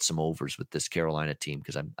look at some overs with this Carolina team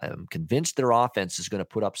because I'm convinced their offense is going to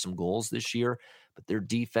put up some goals this year, but their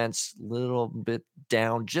defense a little bit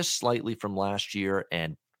down just slightly from last year,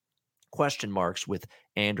 and question marks with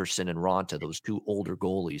Anderson and Ronta, those 2 older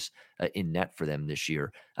goalies in net for them this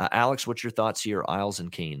year. Alex, what's your thoughts here, Isles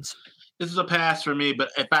and Canes? This is a pass for me,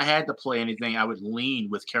 but if I had to play anything, I would lean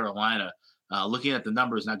with Carolina. Looking at the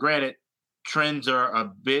numbers now, granted, trends are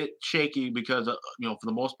a bit shaky because, for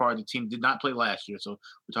the most part, the team did not play last year. So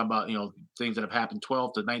we're talking about, things that have happened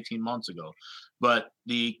 12 to 19 months ago. But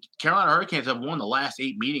the Carolina Hurricanes have won the last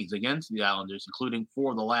 8 meetings against the Islanders, including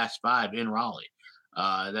 4 of the last 5 in Raleigh.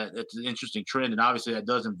 That's an interesting trend. And obviously that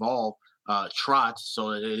does involve Trotz.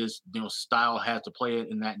 So it is, style has to play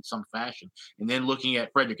in some fashion. And then looking at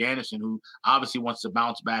Frederik Andersen, who obviously wants to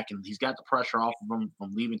bounce back, and he's got the pressure off of him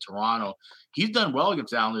from leaving Toronto. He's done well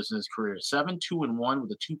against the Islanders in his career, 7-2-1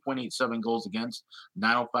 with a 2.87 goals against,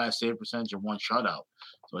 905 save percentage, and 1 shutout.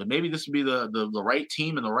 So maybe this would be the right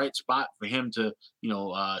team in the right spot for him to,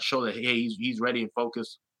 show that, hey, he's ready and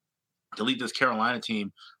focused to lead this Carolina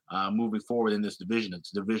team moving forward in this division.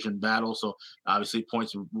 It's a division battle, so obviously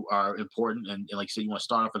points are important. And like I said, you want to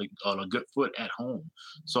start off on a good foot at home.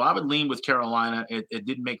 So I would lean with Carolina. It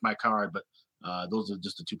didn't make my card, but those are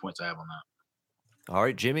just the 2 points I have on that. All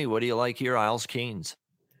right, Jimmy, what do you like here, Isles Canes?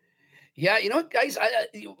 Yeah, guys,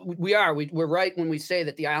 we're right when we say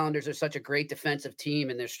that the Islanders are such a great defensive team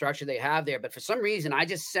and their structure they have there. But for some reason, I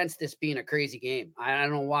just sense this being a crazy game. I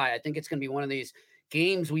don't know why. I think it's going to be one of these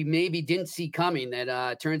games we maybe didn't see coming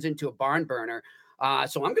that turns into a barn burner.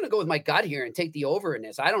 So I'm going to go with my gut here and take the over in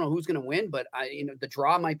this. I don't know who's going to win, but the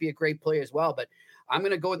draw might be a great play as well. But I'm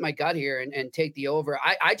going to go with my gut here and take the over.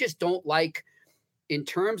 I just don't like, in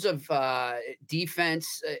terms of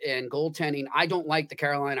defense and goaltending, I don't like the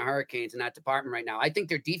Carolina Hurricanes in that department right now. I think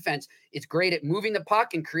their defense is great at moving the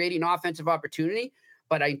puck and creating offensive opportunity,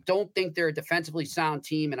 but I don't think they're a defensively sound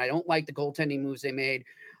team, and I don't like the goaltending moves they made.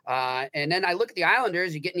 And then I look at the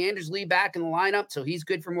Islanders. You're getting Anders Lee back in the lineup, so he's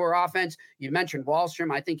good for more offense. You mentioned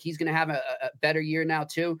Wahlstrom. I think he's going to have a better year now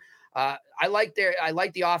too. I like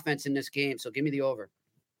the offense in this game, so give me the over.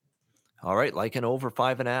 All right, like an over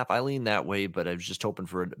 5.5. I lean that way, but I was just hoping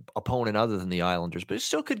for an opponent other than the Islanders, but it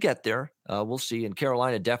still could get there. We'll see. And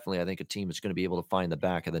Carolina, definitely, I think a team that's going to be able to find the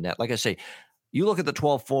back of the net. Like I say, you look at the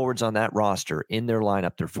 12 forwards on that roster in their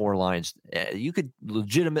lineup, their 4 lines, you could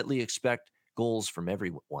legitimately expect goals from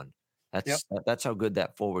everyone. That's how good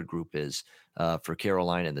that forward group is for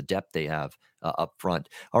Carolina and the depth they have up front.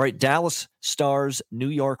 All right, Dallas Stars, New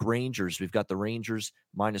York Rangers. We've got the Rangers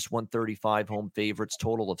minus 135 home favorites,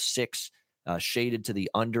 total of 6, shaded to the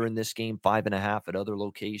under in this game, 5.5 at other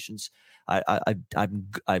locations.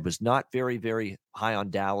 I was not very, very high on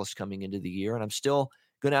Dallas coming into the year, and I'm still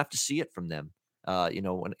going to have to see it from them.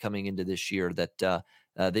 When coming into this year that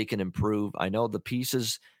they can improve. I know the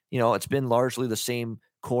pieces. It's been largely the same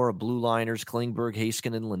core of blue liners, Klingberg,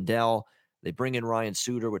 Heiskanen, Lindell. They bring in Ryan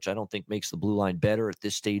Suter, which I don't think makes the blue line better at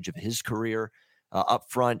this stage of his career. Up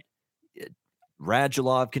front,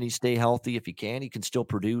 Radulov, can he stay healthy? If he can still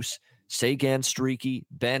produce. Sagan, streaky.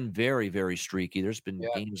 Ben, very, very streaky. There's been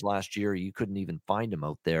games last year you couldn't even find him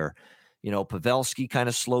out there. Pavelski kind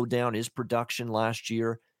of slowed down his production last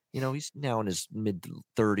year. He's now in his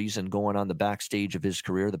mid-30s and going on the backstage of his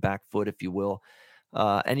career, the back foot, if you will.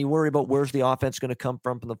 And you worry about where's the offense going to come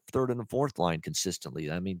from the third and the fourth line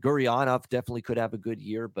consistently. I mean, Gurianov definitely could have a good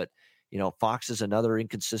year, but, Fox is another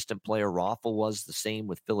inconsistent player. Raffl was the same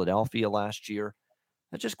with Philadelphia last year.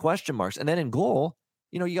 That's just question marks. And then in goal,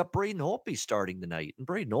 you got Braden Holtby starting tonight. And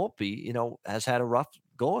Braden Holtby, has had a rough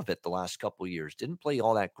go of it the last couple of years. Didn't play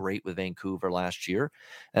all that great with Vancouver last year.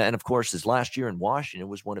 And of course, his last year in Washington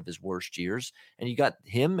was one of his worst years. And you got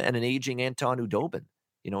him and an aging Anton Udobin,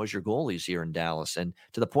 as your goalies here in Dallas. And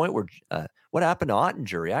to the point where what happened to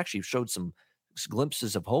Ottinger? He actually showed some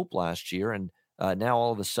glimpses of hope last year. And now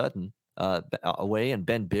all of a sudden, away, and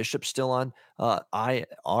Ben Bishop still on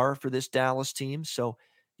IR for this Dallas team. So,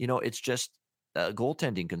 it's just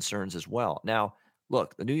goaltending concerns as well. Now,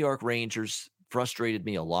 look, the New York Rangers frustrated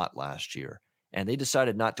me a lot last year, and they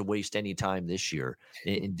decided not to waste any time this year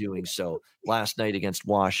in doing so. Last night against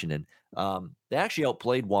Washington, they actually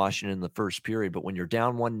outplayed Washington in the first period, but when you're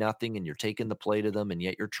down 1-0 and you're taking the play to them and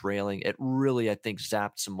yet you're trailing, it really, I think,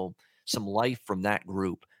 zapped some life from that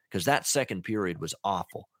group, because that second period was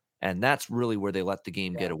awful. And that's really where they let the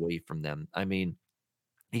game get away from them. I mean,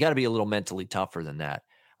 you got to be a little mentally tougher than that.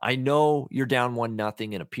 I know you're down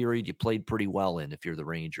 1-0 in a period you played pretty well in if you're the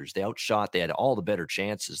Rangers. They outshot. They had all the better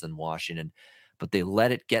chances than Washington, but they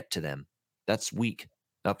let it get to them. That's weak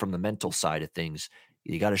from the mental side of things.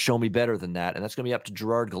 You got to show me better than that. And that's going to be up to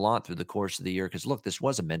Gerard Gallant through the course of the year, because, look, this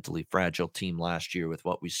was a mentally fragile team last year with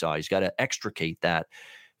what we saw. He's got to extricate that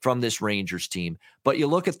from this Rangers team. But you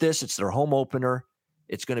look at this, it's their home opener.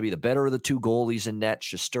 It's going to be the better of the two goalies in net.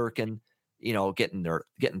 Shesterkin,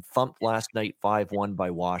 getting thumped last night 5-1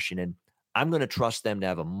 by Washington. I'm going to trust them to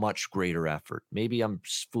have a much greater effort. Maybe I'm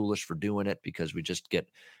foolish for doing it because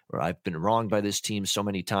I've been wrong by this team so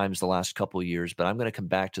many times the last couple of years, but I'm going to come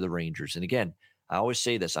back to the Rangers. And again, I always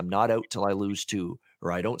say this, I'm not out till I lose 2,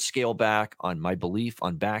 or I don't scale back on my belief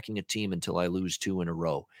on backing a team until I lose 2 in a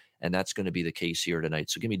row. And that's going to be the case here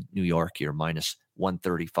tonight. So give me New York here, minus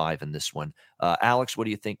 135 in this one. Alex, what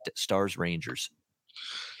do you think? Stars Rangers?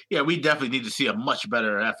 Yeah, we definitely need to see a much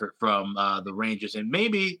better effort from the Rangers. And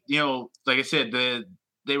maybe, like I said,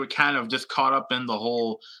 they were kind of just caught up in the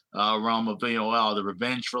whole realm of, the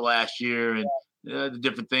revenge for last year and the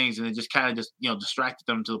different things. And it just kind of distracted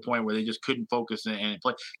them to the point where they just couldn't focus and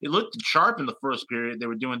play. It looked sharp in the first period. They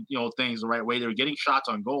were doing, things the right way. They were getting shots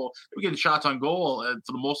on goal. They were getting shots on goal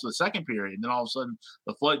for the most of the second period. And then all of a sudden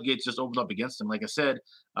the floodgates just opened up against them. Like I said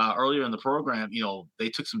earlier in the program, they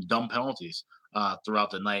took some dumb penalties throughout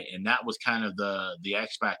the night, and that was kind of the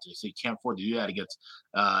X factor. So you can't afford to do that against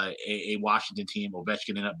a Washington team.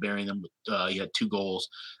 Ovechkin ended up burying them with he had 2 goals,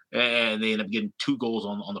 and they ended up getting 2 goals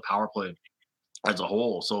on the power play as a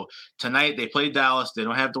whole. So tonight they played Dallas. They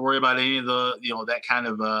don't have to worry about any of the that kind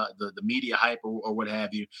of the media hype or what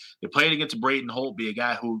have you. They played against Braden Holtby, a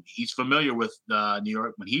guy who he's familiar with New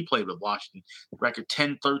York when he played with Washington. Record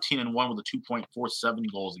 10-13-1 with a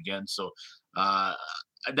 2.47 goals against. So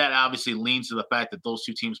that obviously leans to the fact that those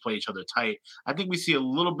two teams play each other tight. I think we see a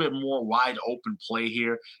little bit more wide open play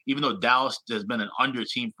here, even though Dallas has been an under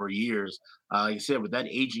team for years. Like I said, with that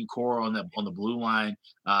aging core on the blue line,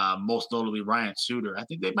 most notably Ryan Suter, I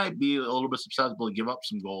think they might be a little bit susceptible to give up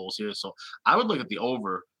some goals here. So I would look at the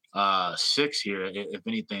over 6 here, if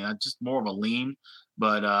anything. Just more of a lean,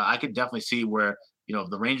 but I could definitely see where if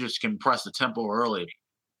the Rangers can press the tempo early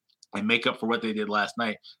and make up for what they did last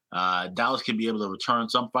night, Dallas can be able to return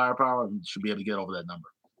some firepower and should be able to get over that number.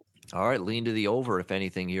 All right, lean to the over, if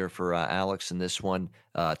anything, here for Alex in this one.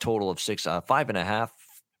 Total of 6, 5.5,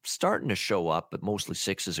 starting to show up, but mostly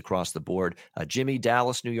 6s across the board. Jimmy,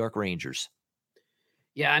 Dallas, New York Rangers.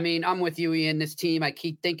 Yeah, I mean, I'm with you, Ian. This team, I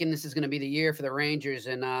keep thinking this is going to be the year for the Rangers,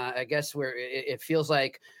 and I guess it feels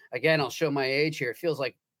like, again, I'll show my age here. It feels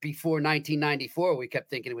like before 1994, we kept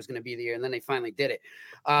thinking it was going to be the year, and then they finally did it.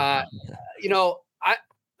 I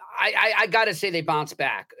got to say they bounced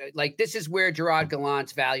back. Like, this is where Gerard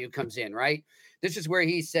Gallant's value comes in, right? This is where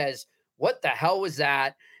he says, what the hell was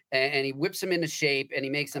that? And he whips them into shape, and he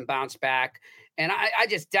makes them bounce back. And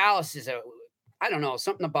Dallas is I don't know,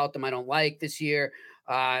 something about them I don't like this year.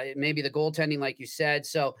 Maybe the goaltending, like you said.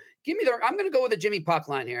 So I'm going to go with the Jimmy Puck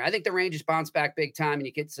line here. I think the Rangers bounce back big time, and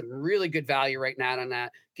you get some really good value right now on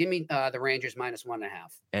that. Give me the Rangers minus 1.5.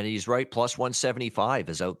 And he's right. Plus 175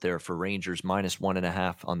 is out there for Rangers minus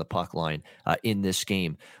 1.5 on the puck line in this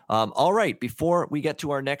game. All right. Before we get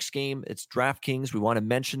to our next game, it's DraftKings. We want to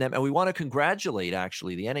mention them, and we want to congratulate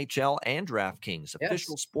actually the NHL and DraftKings,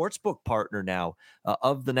 official sportsbook partner now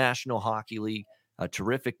of the National Hockey League.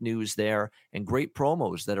 Terrific news there, and great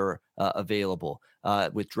promos that are available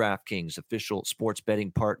with DraftKings, official sports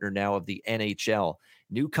betting partner now of the NHL.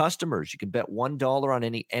 New customers, you can bet $1 on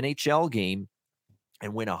any NHL game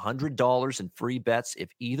and win $100 in free bets if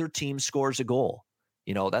either team scores a goal.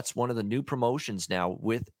 That's one of the new promotions now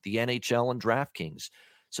with the NHL and DraftKings.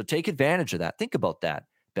 So take advantage of that. Think about that.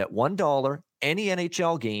 Bet $1, any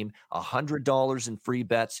NHL game, $100 in free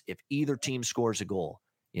bets if either team scores a goal.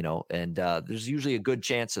 And there's usually a good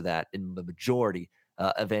chance of that in the majority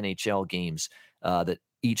of NHL games that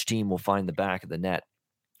each team will find the back of the net.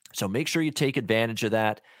 So make sure you take advantage of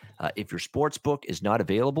that. If your sports book is not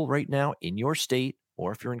available right now in your state,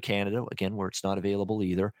 or if you're in Canada, again, where it's not available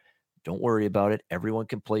either, don't worry about it. Everyone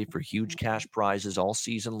can play for huge cash prizes all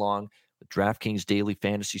season long with DraftKings daily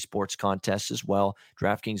fantasy sports contests as well.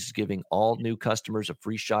 DraftKings is giving all new customers a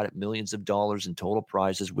free shot at millions of dollars in total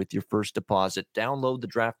prizes with your first deposit. Download the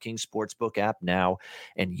DraftKings Sportsbook app now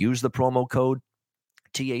and use the promo code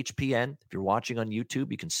THPN. If you're watching on YouTube,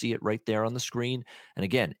 you can see it right there on the screen. And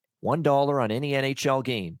again, $1 on any NHL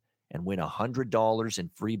game and win $100 in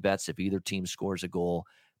free bets if either team scores a goal.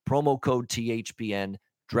 Promo code THPN,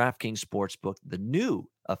 DraftKings Sportsbook, the new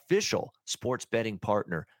official sports betting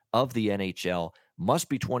partner of the NHL. Must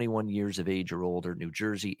be 21 years of age or older. New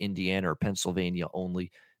Jersey, Indiana, or Pennsylvania only.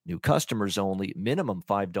 New customers only. Minimum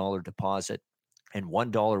 $5 deposit and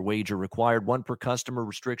 $1 wager required. One per customer.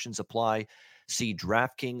 Restrictions apply. See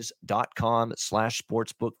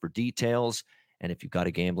DraftKings.com/sportsbook for details. And if you've got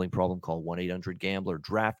a gambling problem, call 1-800-GAMBLER.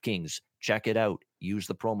 DraftKings, check it out. Use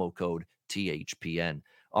the promo code THPN.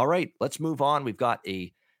 All right, let's move on. We've got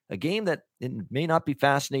a game that it may not be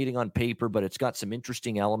fascinating on paper, but it's got some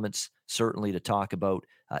interesting elements certainly to talk about.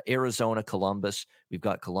 Arizona, Columbus. We've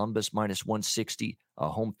got Columbus minus 160,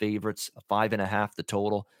 home favorites, 5.5 the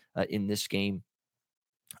total in this game.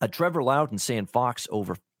 Trevor Loudon saying Fox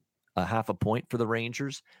over a half a point for the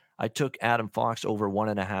Rangers. I took Adam Fox over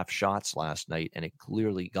 1.5 shots last night, and it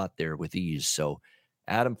clearly got there with ease. So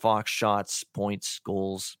Adam Fox shots, points,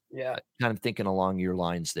 goals. Yeah. Kind of thinking along your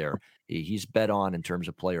lines there. He's bet on in terms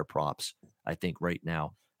of player props, I think, right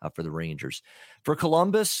now for the Rangers. For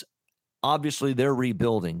Columbus, obviously they're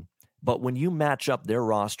rebuilding, but when you match up their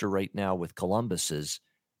roster right now with Columbus's,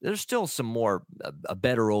 there's still some more, a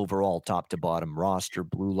better overall top to bottom roster,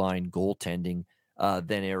 blue line, goaltending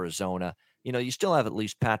than Arizona. You still have at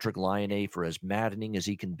least Patrick Laine for as maddening as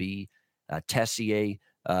he can be. Tessier,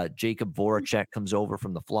 Jacob Voracek comes over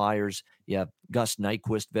from the Flyers. You have Gus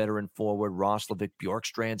Nyquist, veteran forward. Roslovic,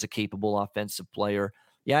 Bjorkstrand's a capable offensive player.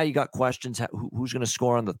 Yeah, you got questions. Who's going to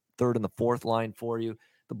score on the third and the fourth line for you?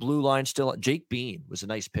 The blue line still. Jake Bean was a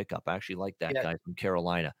nice pickup. I actually like that guy from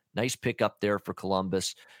Carolina. Nice pickup there for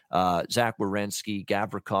Columbus. Zach Werenski,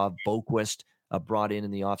 Gavrikov, Boquist brought in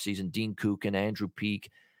the offseason. Dean Kukin, Andrew Peak,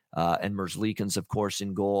 and Merzlikins, of course,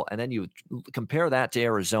 in goal. And then you compare that to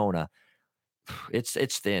Arizona.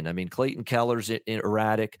 It's thin. I mean, Clayton Keller's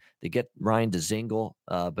erratic. They get Ryan Dzingel,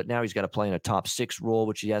 but now he's got to play in a top 6 role,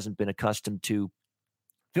 which he hasn't been accustomed to.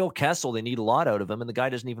 Phil Kessel, they need a lot out of him, and the guy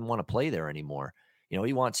doesn't even want to play there anymore.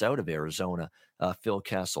 He wants out of Arizona, Phil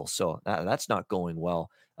Kessel. So that's not going well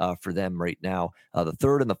for them right now. The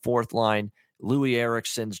third and the fourth line, Louis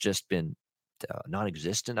Eriksson's just been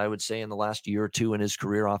non-existent, I would say, in the last year or two in his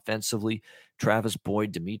career offensively. Travis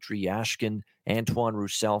Boyd, Dmitry Yashkin, Antoine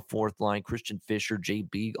Roussel, fourth line, Christian Fischer,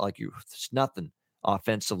 JB, it's nothing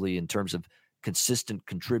offensively in terms of consistent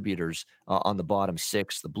contributors on the bottom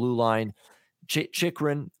 6. The blue line,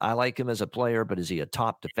 Chychrun, I like him as a player, but is he a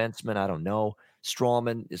top defenseman? I don't know.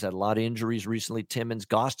 Strawman has had a lot of injuries recently. Timmins,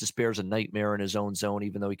 Gostisbehere's a nightmare in his own zone,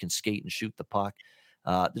 even though he can skate and shoot the puck.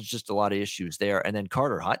 There's just a lot of issues there. And then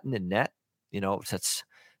Carter Hutton in net,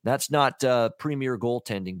 that's not premier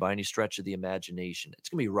goaltending by any stretch of the imagination. It's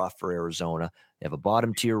going to be rough for Arizona. They have a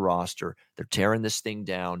bottom tier roster. They're tearing this thing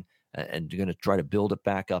down and they're going to try to build it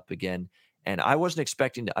back up again. And I was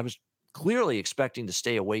clearly expecting to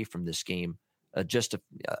stay away from this game just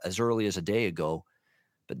as early as a day ago.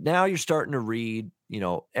 But now you're starting to read,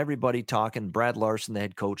 everybody talking, Brad Larson, the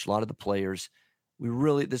head coach, a lot of the players.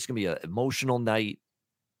 This is going to be an emotional night,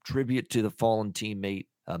 tribute to the fallen teammate,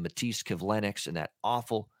 Matisse Kivlenieks, and that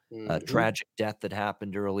awful, tragic death that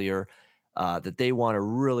happened earlier, that they want to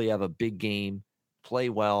really have a big game, play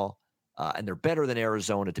well, and they're better than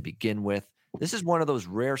Arizona to begin with. This is one of those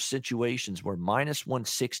rare situations where minus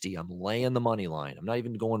 160, I'm laying the money line. I'm not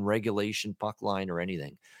even going regulation, puck line, or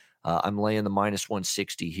anything. I'm laying the minus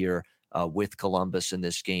 160 here with Columbus in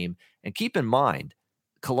this game. And keep in mind,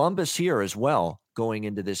 Columbus here as well going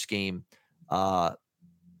into this game.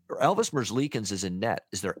 Elvis Merzlikins is in net.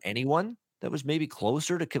 Is there anyone that was maybe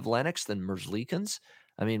closer to Kivlenieks than Merzlikins.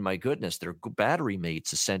 I mean, my goodness, they're battery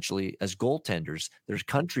mates essentially as goaltenders. There's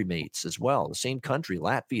country mates as well, the same country,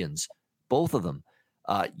 Latvians, both of them.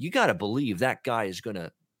 You got to believe that guy is going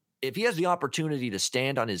to, if he has the opportunity to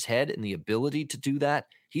stand on his head and the ability to do that,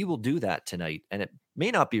 he will do that tonight. And it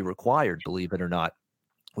may not be required, believe it or not,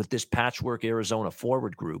 with this patchwork Arizona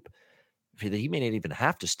forward group. He may not even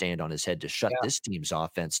have to stand on his head to shut this team's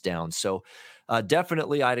offense down. So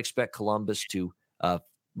definitely I'd expect Columbus to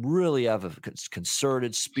really have a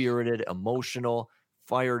concerted, spirited, emotional,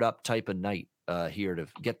 fired up type of night here to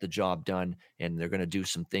get the job done. And they're going to do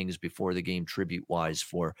some things before the game tribute-wise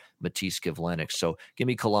for Matiss Kivlenieks. So give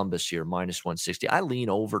me Columbus here, -160. I lean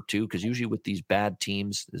over too, because usually with these bad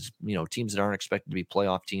teams, teams that aren't expected to be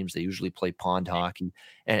playoff teams, they usually play pond hockey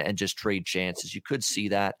and just trade chances. You could see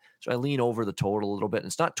that. So I lean over the total a little bit. And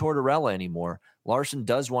it's not Tortorella anymore. Larson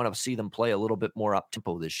does want to see them play a little bit more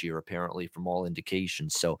up-tempo this year, apparently, from all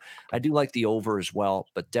indications. So I do like the over as well,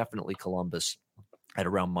 but definitely Columbus at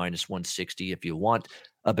around -160. If you want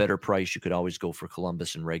a better price, you could always go for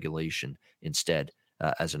Columbus in regulation instead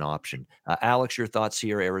as an option. Alex, your thoughts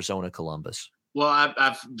here, Arizona, Columbus? Well,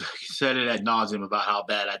 I've said it ad nauseum about how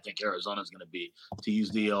bad I think Arizona is going to be. To use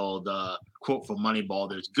the old quote from Moneyball,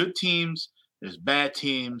 there's good teams, there's bad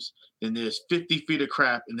teams, then there's 50 feet of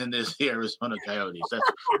crap, and then there's the Arizona Coyotes. That's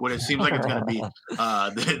what it seems like it's going to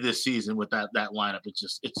be this season with that lineup. It's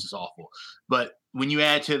just awful. But when you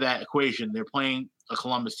add to that equation, they're playing a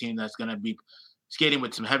Columbus team that's going to be skating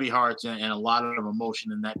with some heavy hearts and a lot of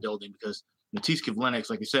emotion in that building, because Matiss Kivlenieks,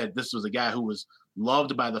 like I said, this was a guy who was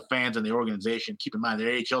loved by the fans and the organization. Keep in mind,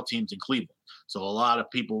 their AHL team's in Cleveland. So a lot of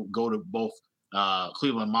people go to both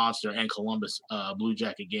Cleveland Monster and Columbus Blue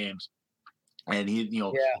Jacket games. And he,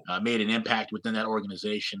 made an impact within that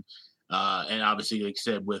organization. And obviously, like I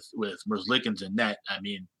said, with Merzlikins and net, I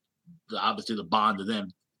mean, obviously the bond to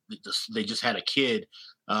them, they just had a kid,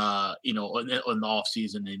 in the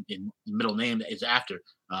offseason, in middle name that is after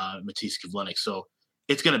Matiss Kivlenieks. So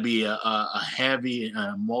it's going to be a heavy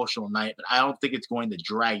and emotional night, but I don't think it's going to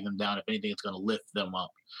drag them down. If anything, it's going to lift them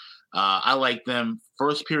up. I like them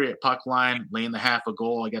first period puck line, laying the half a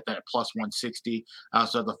goal. I got that at +160. I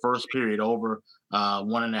also have the first period over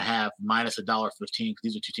 1.5 -$1.15.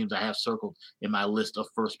 These are two teams I have circled in my list of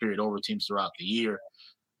first period over teams throughout the year.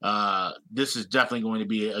 This is definitely going to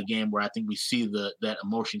be a game where I think we see that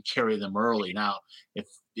emotion carry them early. Now, if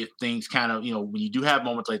things kind of, when you do have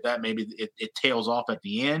moments like that, maybe it tails off at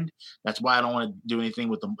the end. That's why I don't want to do anything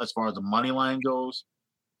with them as far as the money line goes.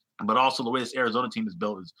 But also the way this Arizona team is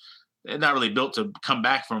built is they're not really built to come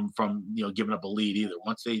back from giving up a lead either.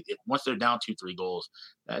 Once they're down 2-3 goals,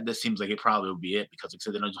 that seems like it probably would be it, because like I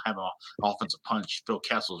said, they don't have an offensive punch. Phil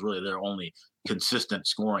Kessel is really their only consistent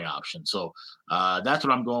scoring option. So that's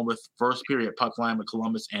what I'm going with. First period puck line with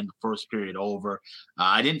Columbus and the first period over.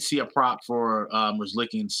 I didn't see a prop for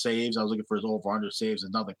Merzlikins saves. I was looking for his over/under saves.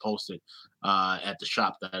 There's nothing posted at the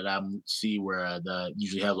shop that I see where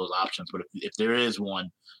usually have those options. But if there is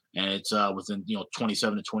one, and it's within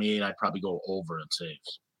 27 to 28, I'd probably go over in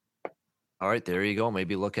saves. All right, there you go.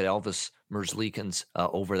 Maybe look at Elvis Merzlikins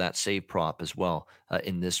over that save prop as well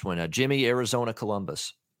in this one. Jimmy, Arizona,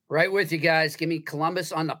 Columbus. Right with you guys. Give me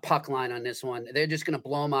Columbus on the puck line on this one. They're just going to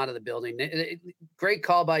blow them out of the building. Great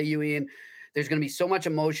call by you, Ian. There's going to be so much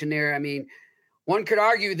emotion there. I mean, one could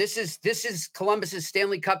argue this is Columbus's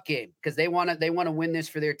Stanley Cup game, because they want to win this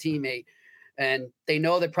for their teammate. And they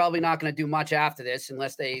know they're probably not going to do much after this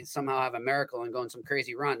unless they somehow have a miracle and go on some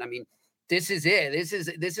crazy run. I mean, this is it.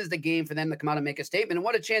 This is the game for them to come out and make a statement. And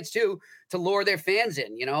what a chance to lure their fans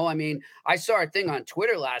in. I mean, I saw a thing on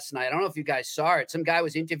Twitter last night. I don't know if you guys saw it. Some guy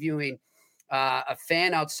was interviewing a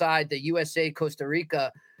fan outside the USA Costa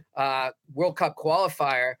Rica World Cup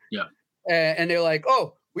qualifier. Yeah. And they're like,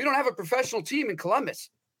 "Oh, we don't have a professional team in Columbus."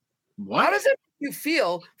 What? How does it make you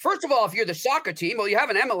feel? First of all, if you're the soccer team, well, you have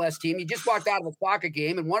an MLS team. You just walked out of a soccer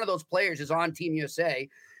game, and one of those players is on Team USA.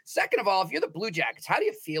 Second of all, if you're the Blue Jackets, how do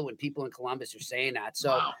you feel when people in Columbus are saying that? So,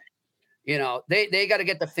 wow. They got to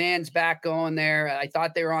get the fans back going there. I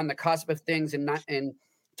thought they were on the cusp of things in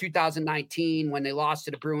 2019 when they lost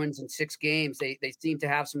to the Bruins in 6 games. They seem to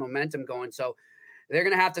have some momentum going. So they're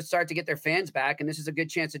going to have to start to get their fans back, and this is a good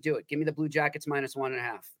chance to do it. Give me the Blue Jackets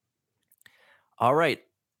 -1.5. All right.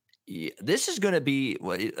 This is going to be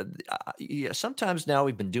sometimes now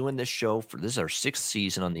we've been doing this show this is our 6th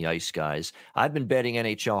season on the Ice Guys. I've been betting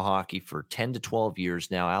NHL hockey for 10 to 12 years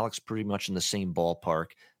now. Alex pretty much in the same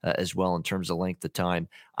ballpark as well in terms of length of time.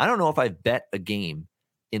 I don't know if I've bet a game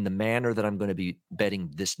in the manner that I'm going to be betting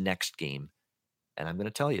this next game And I'm going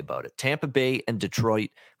to tell you about it. Tampa Bay and Detroit.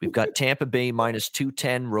 We've got Tampa Bay minus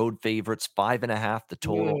 210 road favorites, 5.5 the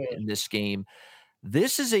total in this game.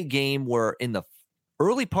 This is a game where in the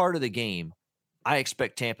early part of the game, I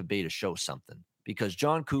expect Tampa Bay to show something because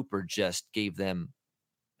John Cooper just gave them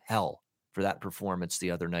hell for that performance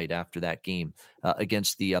the other night after that game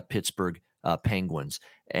against the Pittsburgh Penguins.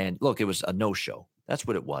 And look, it was a no-show. That's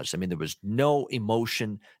what it was. I mean, there was no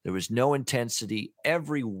emotion. There was no intensity.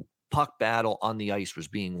 Every puck battle on the ice was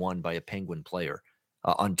being won by a Penguin player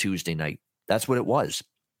on Tuesday night. That's what it was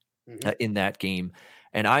in that game.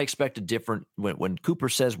 And I expect a different when Cooper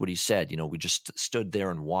says what he said, we just stood there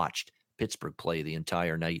and watched Pittsburgh play the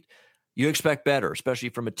entire night. You expect better, especially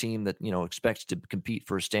from a team that, expects to compete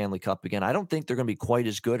for a Stanley Cup again. I don't think they're going to be quite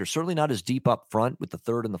as good or certainly not as deep up front with the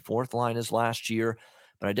third and the fourth line as last year,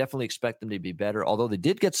 but I definitely expect them to be better. Although they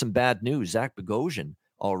did get some bad news. Zach Bogosian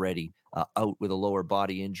already out with a lower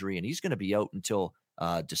body injury, and he's going to be out until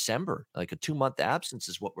December. Like a 2-month absence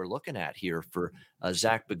is what we're looking at here for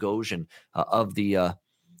Zach Bogosian of the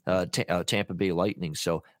Tampa Bay Lightning.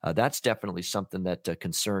 So that's definitely something that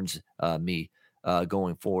concerns me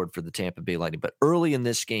going forward for the Tampa Bay Lightning. But early in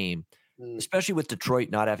this game, especially with Detroit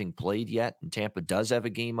not having played yet, and Tampa does have a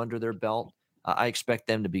game under their belt, I expect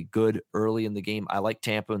them to be good early in the game. I like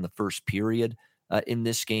Tampa in the first period in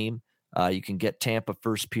this game. You can get Tampa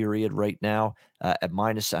first period right now at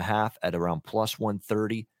 -0.5 at around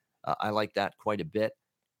 +130. I like that quite a bit.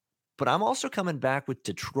 But I'm also coming back with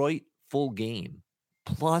Detroit full game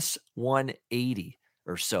 +180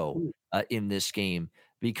 or so in this game,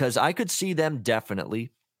 because I could see them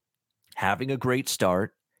definitely having a great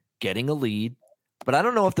start, getting a lead, but I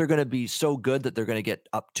don't know if they're going to be so good that they're going to get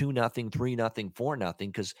up 2-0, 3-0, 4-0,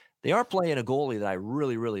 because they are playing a goalie that I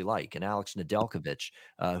really, really like, and Alex Nedeljkovic,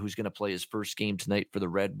 who's going to play his first game tonight for the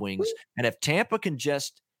Red Wings. And if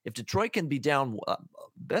Detroit can be down,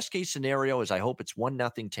 best case scenario is I hope it's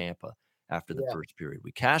 1-0 Tampa after the first period.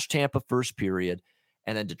 We cash Tampa first period,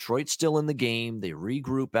 and then Detroit's still in the game. They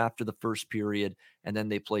regroup after the first period, and then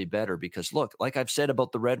they play better. Because, look, like I've said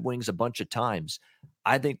about the Red Wings a bunch of times,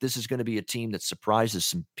 I think this is going to be a team that surprises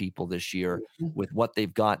some people this year with what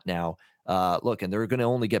they've got now. Look, and they're going to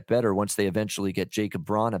only get better once they eventually get Jacob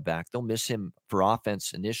Vrana back. They'll miss him for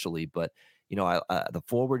offense initially, but, the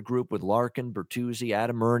forward group with Larkin, Bertuzzi,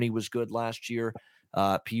 Adam Ernie was good last year.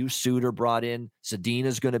 Pius Suter brought in.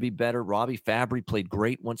 Zadina's going to be better. Robbie Fabry played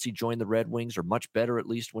great once he joined the Red Wings, or much better at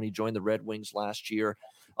least when he joined the Red Wings last year.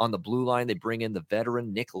 On the blue line, they bring in the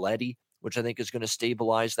veteran Nick Leddy, which I think is going to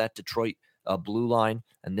stabilize that Detroit blue line.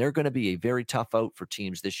 And they're going to be a very tough out for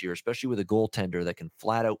teams this year, especially with a goaltender that can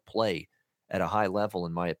flat out play at a high level,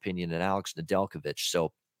 in my opinion, and Alex Nedeljkovic.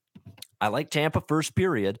 So I like Tampa first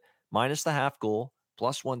period, -0.5 goal,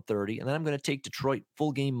 +130. And then I'm going to take Detroit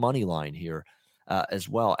full game money line here as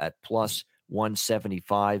well at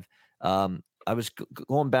 +175. I was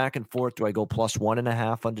going back and forth. Do I go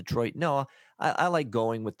 +1.5 on Detroit? No, I like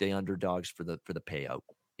going with the underdogs for the payout.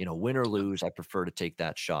 Win or lose, I prefer to take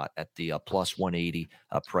that shot at the +180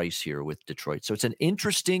 price here with Detroit. So it's an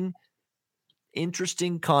interesting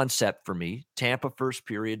concept for me. Tampa first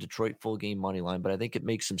period, Detroit full game money line, but I think it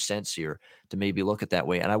makes some sense here to maybe look at that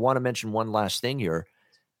way. And I want to mention one last thing here.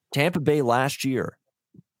 Tampa Bay last year,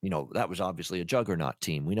 that was obviously a juggernaut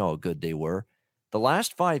team. We know how good they were. The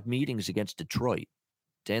last 5 meetings against Detroit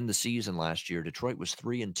to end the season last year, Detroit was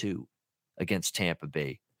 3-2 against Tampa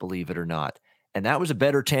Bay, believe it or not. And that was a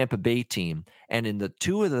better Tampa Bay team. And in the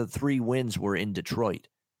 2 of the 3 wins were in Detroit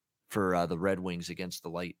for the Red Wings against the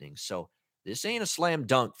Lightning. So this ain't a slam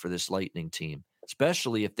dunk for this Lightning team,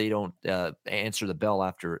 especially if they don't answer the bell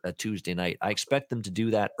after a Tuesday night. I expect them to do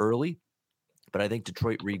that early, but I think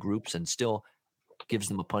Detroit regroups and still gives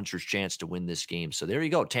them a puncher's chance to win this game. So there you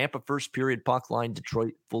go. Tampa first period puck line,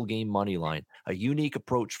 Detroit full game money line. A unique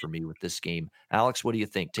approach for me with this game. Alex, what do you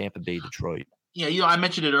think? Tampa Bay, Detroit. Yeah, I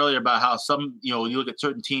mentioned it earlier about how some, you look at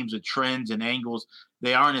certain teams with trends and angles,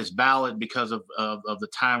 they aren't as valid because of the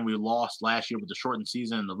time we lost last year with the shortened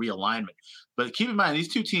season and the realignment. But keep in mind,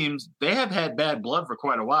 these two teams, they have had bad blood for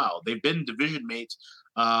quite a while. They've been division mates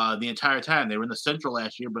the entire time. They were in the Central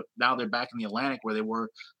last year, but now they're back in the Atlantic where they were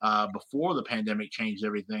before the pandemic changed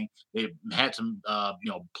everything. They've had some,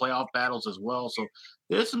 playoff battles as well. So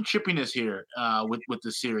there's some chippiness here with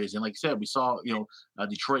this series. And like I said, we saw,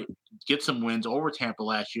 Detroit get some wins over Tampa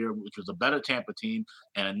last year, which was a better Tampa team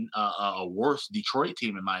and a worse Detroit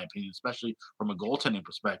team, in my opinion, especially from a goaltending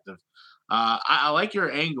perspective. I like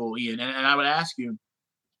your angle, Ian, and I would ask you,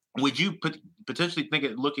 would you potentially think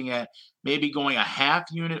of looking at maybe going a half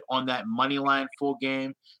unit on that money line full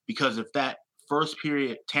game? Because if that first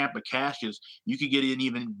period Tampa cashes, you could get an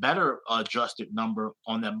even better adjusted number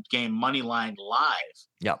on the game money line live.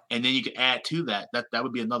 Yeah. And then you can add to that. That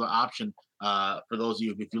would be another option for those of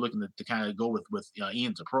you if you're looking to kind of go with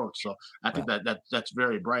Ian's approach. So I think that's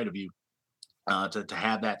very bright of you to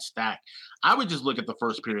have that stack. I would just look at the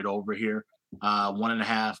first period over here.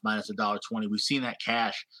 1.5 minus $1.20. We've seen that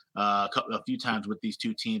cash a few times with these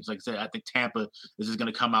two teams. Like I said, I think Tampa is just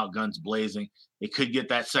going to come out guns blazing. They could get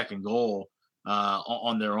that second goal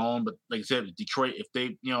on their own, but like I said, Detroit, if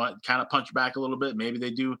they kind of punch back a little bit, maybe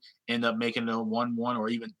they do end up making a 1-1 or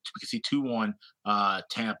even we can see 2-1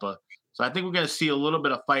 Tampa. So I think we're going to see a little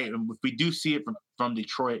bit of fight, and if we do see it from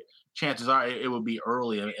Detroit, chances are it will be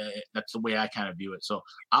early. I mean, that's the way I kind of view it. So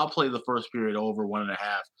I'll play the first period over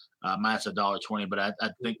 1.5 minus $1.20. But I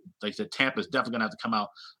think, like I said, Tampa's definitely gonna have to come out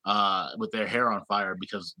with their hair on fire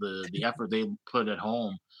because the effort they put at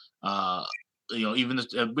home. Even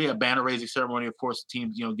if we have banner raising ceremony, of course,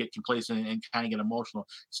 teams get complacent and kind of get emotional.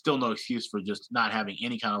 Still no excuse for just not having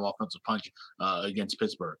any kind of offensive punch against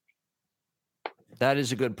Pittsburgh. That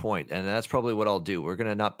is a good point, and that's probably what I'll do. We're going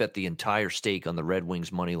to not bet the entire stake on the Red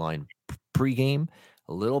Wings money line pregame,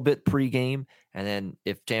 a little bit pregame, and then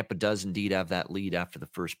if Tampa does indeed have that lead after the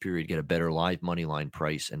first period, get a better live money line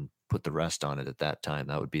price and put the rest on it at that time.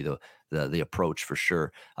 That would be the approach for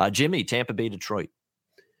sure. Jimmy, Tampa Bay, Detroit.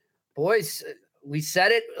 Boys, we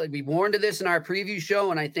said it. We warned of this in our preview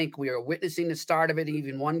show, and I think we are witnessing the start of it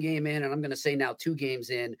even one game in, and I'm going to say now 2 games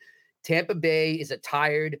in. Tampa Bay is a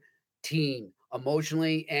tired team.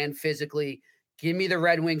 Emotionally and physically. Give me the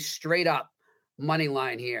Red Wings straight up money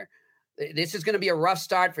line here. This is going to be a rough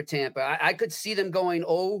start for Tampa. I could see them going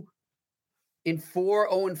 0-4,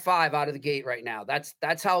 0-5 out of the gate right now.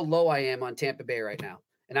 That's how low I am on Tampa Bay right now.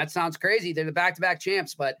 And that sounds crazy. They're the back-to-back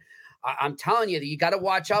champs, but I'm telling you that you got to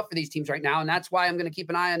watch out for these teams right now. And that's why I'm going to keep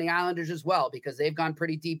an eye on the Islanders as well, because they've gone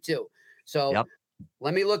pretty deep too. So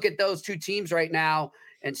Let me look at those 2 teams right now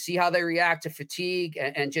and see how they react to fatigue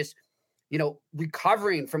and just –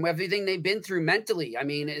 recovering from everything they've been through mentally. I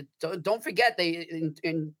mean, don't forget they,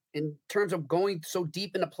 in terms of going so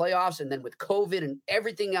deep in the playoffs and then with COVID and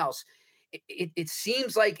everything else, it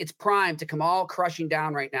seems like it's primed to come all crushing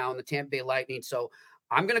down right now in the Tampa Bay Lightning. So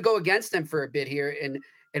I'm going to go against them for a bit here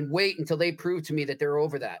and wait until they prove to me that they're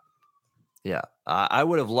over that. Yeah. I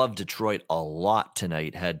would have loved Detroit a lot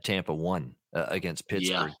tonight had Tampa won against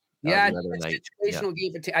Pittsburgh. Yeah, situational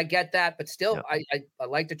game. I get that, but still, I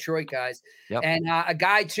like Detroit guys. Yep. And a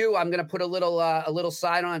guy too. I'm going to put a little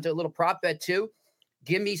side on to a little prop bet too.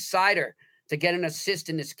 Give me Sider to get an assist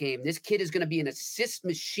in this game. This kid is going to be an assist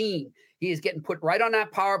machine. He is getting put right on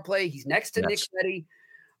that power play. He's next to Nick Leddy.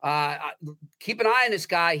 Keep an eye on this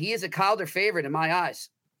guy. He is a Calder favorite in my eyes.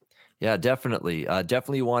 Yeah, definitely.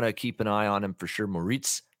 Definitely want to keep an eye on him for sure.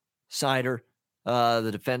 Moritz Sider.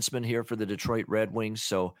 The defenseman here for the Detroit Red Wings.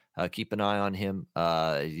 So keep an eye on him.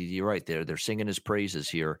 You're right there. They're singing his praises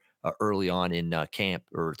here early on in camp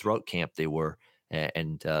or throughout camp they were.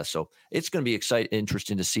 And so it's going to be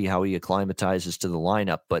interesting to see how he acclimatizes to the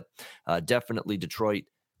lineup. But definitely Detroit.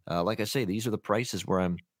 Like I say, these are the prices where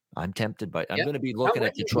I'm tempted by. I'm going to be looking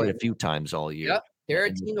at Detroit a few times all year. Yep. They're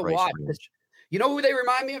a team to watch. You know who they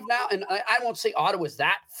remind me of now? And I won't say Ottawa's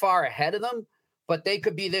that far ahead of them, but they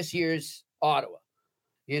could be this year's Ottawa.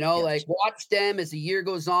 Like watch them as the year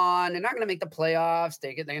goes on. They're not going to make the playoffs.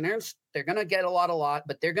 They're going to get a lot,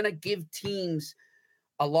 but they're going to give teams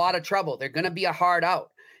a lot of trouble. They're going to be a hard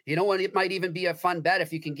out. You know what? It might even be a fun bet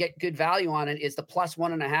if you can get good value on it is the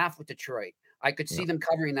 +1.5 with Detroit. I could see them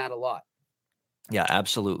covering that a lot. Yeah,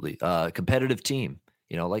 absolutely. Competitive team.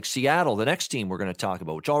 Like Seattle, the next team we're going to talk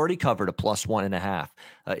about, which already covered a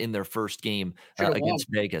 +1.5 in their first game against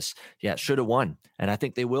Vegas. Yeah, should have won. And I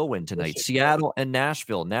think they will win tonight. Seattle and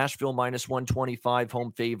Nashville. Nashville -125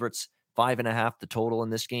 home favorites, 5.5 the total in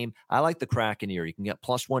this game. I like the Kraken here. You can get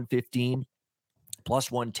 +115,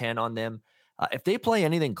 +110 on them. If they play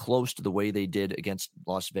anything close to the way they did against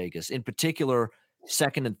Las Vegas, in particular,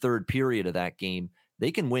 second and third period of that game,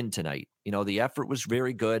 they can win tonight. The effort was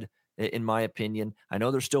very good. In my opinion, I know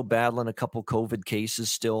they're still battling a couple COVID cases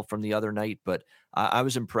still from the other night, but I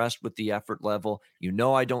was impressed with the effort level.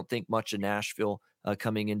 I don't think much of Nashville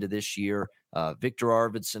coming into this year. Victor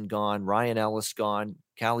Arvidsson gone, Ryan Ellis gone,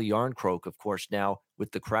 Calle Jarnkrok, of course, now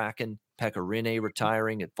with the Kraken, Pekka Rinne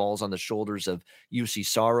retiring. It falls on the shoulders of UC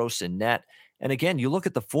Saros and net. And again, you look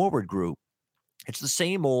at the forward group, it's the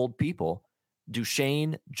same old people,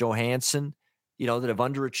 Duchesne, Johansson, that have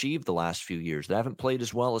underachieved the last few years. They haven't played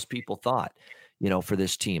as well as people thought, for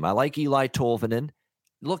this team. I like Eli Tolvanen.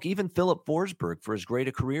 Look, even Philip Forsberg, for as great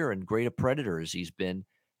a career and great a Predator as he's been,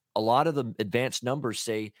 a lot of the advanced numbers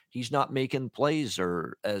say he's not making plays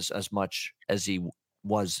or as much as he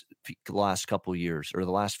was the last couple of years or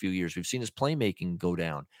the last few years. We've seen his playmaking go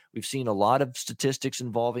down. We've seen a lot of statistics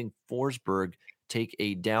involving Forsberg take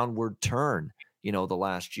a downward turn, the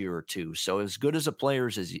last year or two. So as good as a player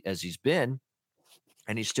as he's been,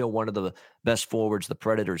 and he's still one of the best forwards the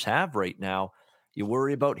Predators have right now, you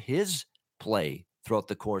worry about his play throughout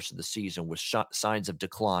the course of the season with signs of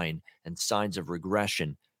decline and signs of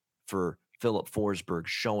regression for Philip Forsberg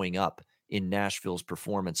showing up in Nashville's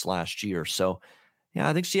performance last year. So, yeah,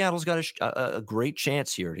 I think Seattle's got a great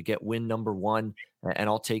chance here to get win number one, and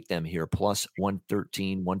I'll take them here. Plus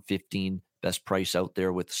 113, 115, best price out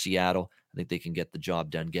there with Seattle. I think they can get the job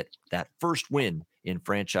done, get that first win in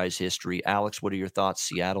franchise history. Alex, what are your thoughts,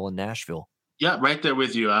 Seattle and Nashville? Yeah, right there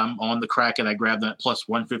with you. I'm on the Kraken. I grabbed that plus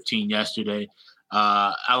 115 yesterday.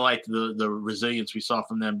 I like the resilience we saw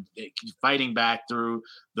from them fighting back through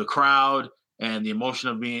the crowd and the emotion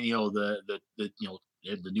of being,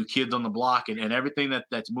 the new kids on the block and everything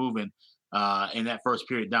that's moving in that first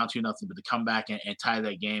period, down 2-0, but to come back and tie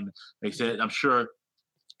that game. Like I said, I'm sure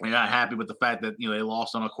they're not happy with the fact that, they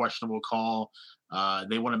lost on a questionable call.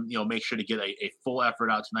 They want to, make sure to get a full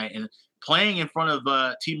effort out tonight. And playing in front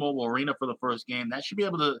of T-Mobile Arena for the first game, that should be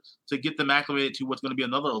able to get them acclimated to what's going to be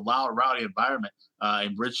another loud, rowdy environment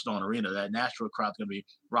in Bridgestone Arena. That Nashville crowd's going to be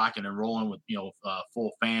rocking and rolling with,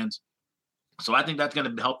 full fans. So I think that's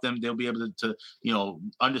going to help them. They'll be able to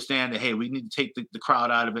understand that, hey, we need to take the crowd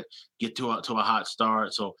out of it, get to a hot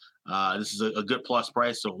start. So this is a good plus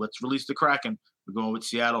price. So let's release the Kraken. We're going with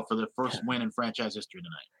Seattle for their first win in franchise history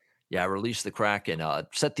tonight. Yeah, release the Kraken.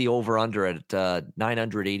 Set the over-under at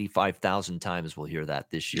 985,000 times. We'll hear that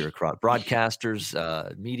this year.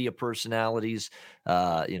 Broadcasters, media personalities,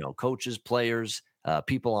 coaches, players,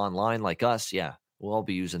 people online like us. Yeah, we'll all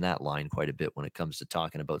be using that line quite a bit when it comes to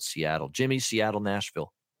talking about Seattle. Jimmy, Seattle,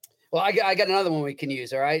 Nashville. Well, I got another one we can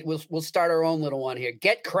use. All right, we'll start our own little one here.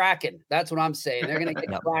 Get Kraken. That's what I'm saying. They're going to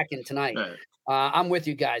get Kraken tonight. I'm with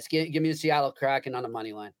you guys. Give me the Seattle Kraken on the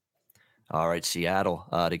money line. All right, Seattle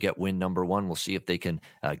to get win number one. We'll see if they can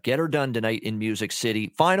get her done tonight in Music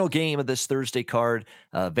City. Final game of this Thursday card,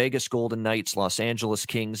 Vegas Golden Knights, Los Angeles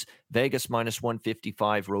Kings. Vegas minus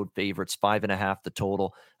 155, road favorites, 5.5 the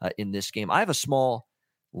total in this game. I have a small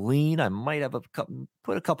lean. I might have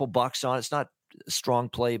put a couple bucks on it. It's not a strong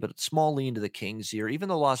play, but a small lean to the Kings here. Even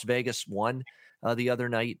though Las Vegas won the other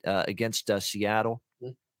night against Seattle,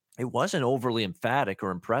 it wasn't overly emphatic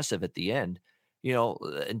or impressive at the end.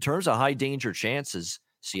 In terms of high danger chances,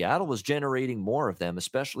 Seattle was generating more of them,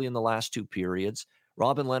 especially in the last two periods.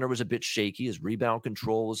 Robin Lehner was a bit shaky. His rebound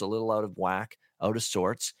control was a little out of whack, out of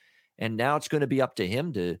sorts. And now it's going to be up to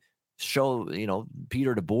him to show,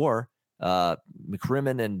 Peter DeBoer,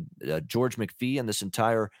 McCrimmon and George McPhee and this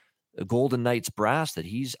entire Golden Knights brass that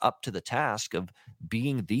he's up to the task of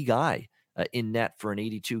being the guy in net for an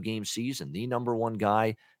 82-game season, the number one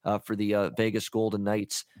guy for the Vegas Golden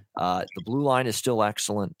Knights. The blue line is still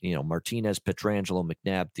excellent. Martinez, Pietrangelo,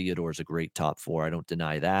 McNabb, Theodore is a great top four. I don't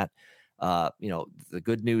deny that. The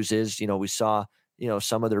good news is, we saw,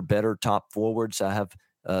 some of their better top forwards have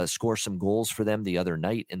score some goals for them the other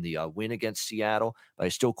night in the win against Seattle. But I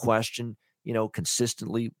still question,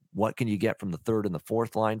 consistently, what can you get from the third and the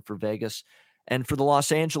fourth line for Vegas? And for the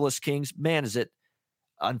Los Angeles Kings, man, is it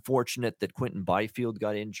unfortunate that Quentin Byfield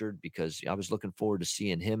got injured, because I was looking forward to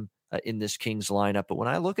seeing him in this Kings lineup. But when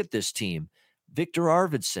I look at this team, Victor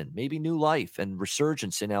Arvidsson, maybe new life and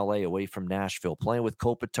resurgence in LA away from Nashville, playing with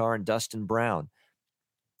Kopitar and Dustin Brown.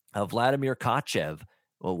 Vladimir Tkachev,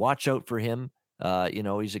 well, watch out for him.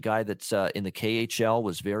 He's a guy that's in the KHL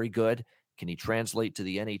was very good. Can he translate to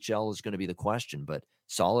the NHL is going to be the question, but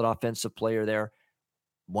solid offensive player there.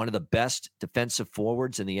 One of the best defensive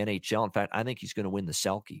forwards in the NHL. In fact, I think he's going to win the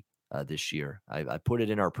Selke this year. I put it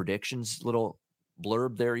in our predictions little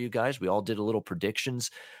blurb there, you guys. We all did a little predictions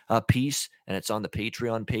piece, and it's on the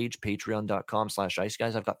Patreon page,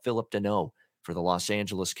 patreon.com/iceguys. I've got Philip Deneau for the Los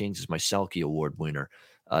Angeles Kings as my Selke Award winner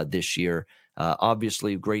this year.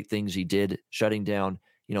 Obviously, great things he did, shutting down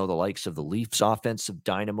the likes of the Leafs offensive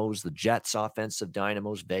dynamos, the Jets offensive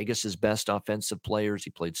dynamos, Vegas's best offensive players. He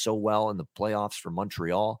played so well in the playoffs for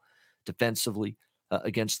Montreal defensively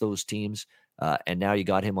against those teams. And now you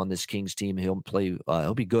got him on this Kings team. He'll play.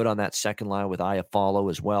 He'll be good on that second line with Iafallo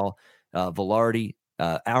as well. Velarde,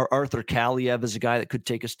 Arthur Kaliev is a guy that could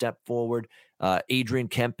take a step forward. Adrian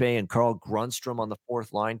Kempe and Carl Grundstrom on the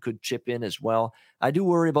fourth line could chip in as well. I do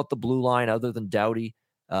worry about the blue line other than Doughty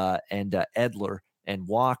and Edler and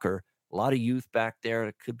Walker. A lot of youth back there.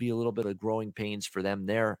 It could be a little bit of growing pains for them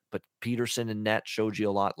there. But Peterson and net showed you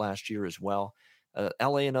a lot last year as well.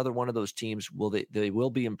 LA, another one of those teams, they will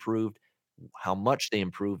be improved. How much they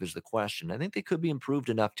improve is the question. I think they could be improved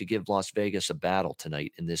enough to give Las Vegas a battle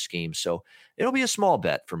tonight in this game. So it'll be a small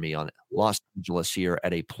bet for me on Los Angeles here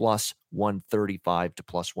at a plus 135 to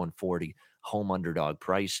plus 140 home underdog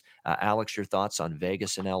price. Alex, your thoughts on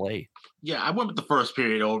Vegas and LA? Yeah, I went with the first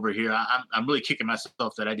period over here. I'm really kicking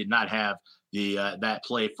myself that I did not have the that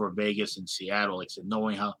play for Vegas and Seattle. Like I said,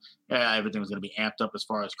 knowing how everything was going to be amped up as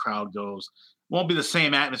far as crowd goes. Won't be the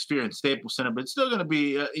same atmosphere in Staples Center, but it's still going to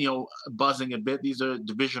be, buzzing a bit. These are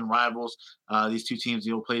division rivals. These two teams,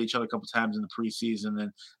 played each other a couple times in the preseason,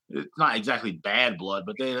 and it's not exactly bad blood,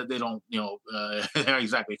 but they don't, they're not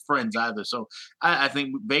exactly friends either. So I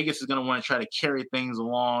think Vegas is going to want to try to carry things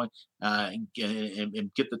along and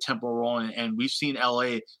get the tempo rolling. And we've seen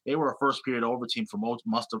LA; they were a first period over team for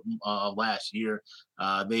most of last year.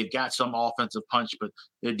 They've got some offensive punch, but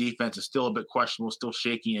their defense is still a bit questionable, still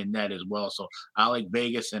shaky in net as well. So I like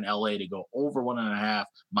Vegas and LA to go over 1.5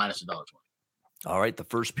 minus $1.20. All right, the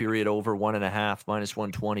first period over 1.5 minus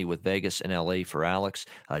 120 with Vegas and LA for Alex.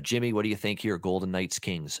 Jimmy, what do you think here? Golden Knights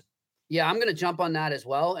Kings. Yeah, I'm going to jump on that as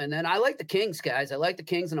well. And then I like the Kings, guys. I like the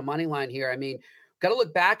Kings in a money line here. I mean, got to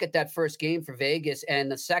look back at that first game for Vegas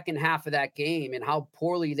and the second half of that game and how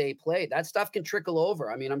poorly they played. That stuff can trickle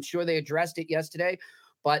over. I mean, I'm sure they addressed it yesterday,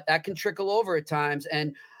 but that can trickle over at times.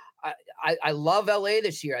 And I love LA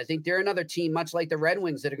this year. I think they're another team, much like the Red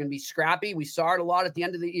Wings, that are going to be scrappy. We saw it a lot at the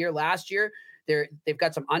end of the year last year. They've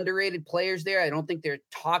got some underrated players there. I don't think they're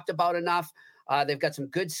talked about enough. They've got some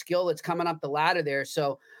good skill that's coming up the ladder there.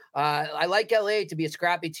 So I like LA to be a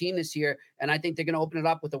scrappy team this year, and I think they're going to open it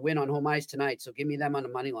up with a win on home ice tonight. So give me them on the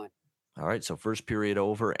money line. All right, so first period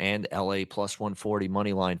over and LA plus 140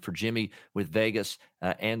 money line for Jimmy with Vegas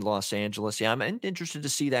and Los Angeles. Yeah, I'm interested to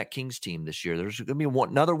see that Kings team this year. There's going to be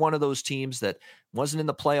another one of those teams that wasn't in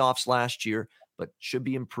the playoffs last year, but should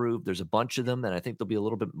be improved. There's a bunch of them, and I think they'll be a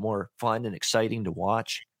little bit more fun and exciting to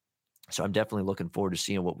watch. So I'm definitely looking forward to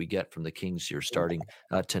seeing what we get from the Kings here starting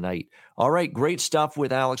tonight. All right, great stuff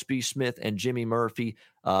with Alex B. Smith and Jimmy Murphy.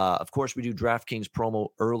 Of course, we do DraftKings promo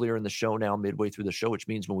earlier in the show now, midway through the show, which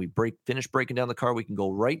means when we finish breaking down the card, we can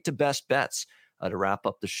go right to best bets to wrap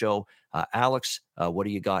up the show. Alex, what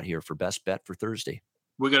do you got here for best bet for Thursday?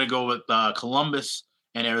 We're going to go with Columbus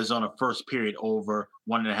and Arizona first period over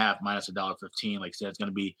 1.5 minus $1.15. Like I said, it's going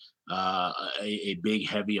to be a big,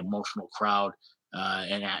 heavy, emotional crowd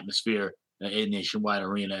and atmosphere in Nationwide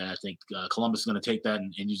Arena. And I think Columbus is going to take that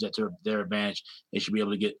and use that to their advantage. They should be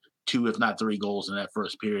able to get 2, if not 3 goals in that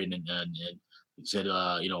first period. And said,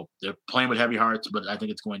 they're playing with heavy hearts, but I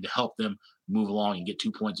think it's going to help them move along and get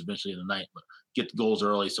 2 points eventually in the night, but get the goals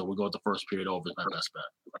early. So we'll go with the first period over as my best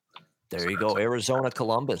bet. There you go. Arizona,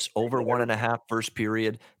 Columbus, over 1.5 first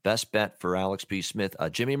period. Best bet for Alex B. Smith.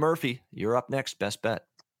 Jimmy Murphy, you're up next. Best bet.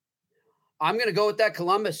 I'm going to go with that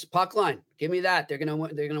Columbus puck line. Give me that. They're going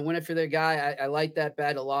to win it for their guy. I like that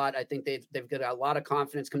bet a lot. I think they've got a lot of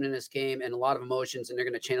confidence coming in this game and a lot of emotions, and they're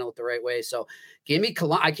going to channel it the right way. So give me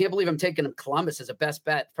Columbus. I can't believe I'm taking Columbus as a best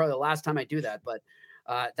bet. It's probably the last time I do that, but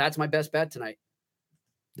that's my best bet tonight.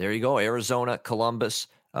 There you go. Arizona, Columbus.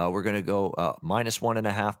 We're going to go minus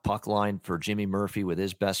 1.5 puck line for Jimmy Murphy with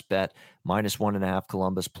his best bet. Minus 1.5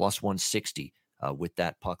 Columbus, plus 160 with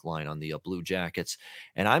that puck line on the Blue Jackets.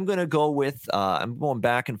 And I'm going to go with, I'm going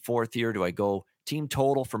back and forth here. Do I go team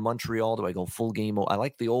total for Montreal? Do I go full game? I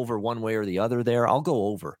like the over one way or the other there. I'll go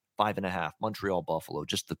over 5.5. Montreal, Buffalo,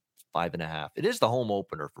 just the 5.5. It is the home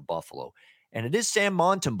opener for Buffalo. And it is Sam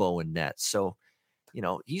Montembeault in net. So,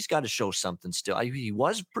 he's got to show something still. He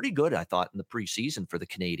was pretty good, I thought, in the preseason for the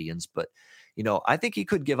Canadians. But, I think he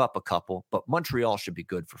could give up a couple. But Montreal should be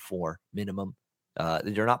good for 4 minimum.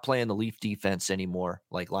 They're not playing the Leaf defense anymore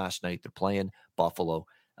like last night. They're playing Buffalo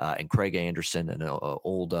and Craig Anderson, an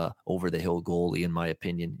old over-the-hill goalie, in my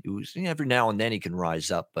opinion. Every now and then he can rise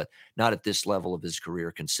up, but not at this level of his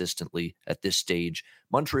career consistently at this stage.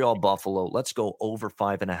 Montreal, Buffalo, let's go over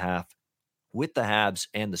 5.5 with the Habs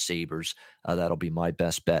and the Sabres. That'll be my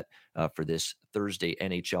best bet for this Thursday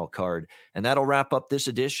NHL card. And that'll wrap up this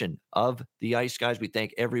edition of the Ice Guys. We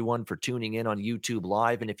thank everyone for tuning in on YouTube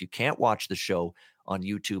Live. And if you can't watch the show on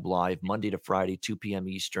YouTube Live, Monday to Friday, 2 p.m.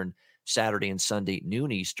 Eastern, Saturday and Sunday,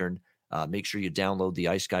 noon Eastern, make sure you download the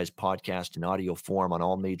Ice Guys podcast in audio form on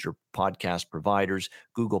all major podcast providers,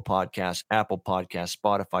 Google Podcasts, Apple Podcasts,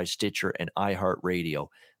 Spotify, Stitcher, and iHeartRadio.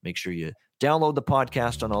 Make sure you download the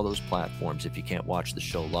podcast on all those platforms if you can't watch the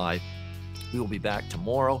show live. We will be back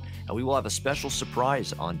tomorrow, and we will have a special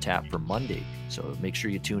surprise on tap for Monday. So make sure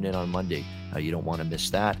you tune in on Monday. You don't want to miss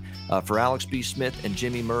that. For Alex B. Smith and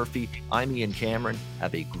Jimmy Murphy, I'm Ian Cameron.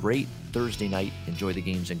 Have a great Thursday night. Enjoy the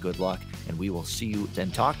games and good luck. And we will see you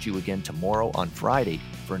and talk to you again tomorrow on Friday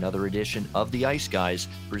for another edition of the Ice Guys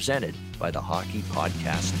presented by the Hockey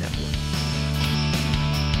Podcast Network.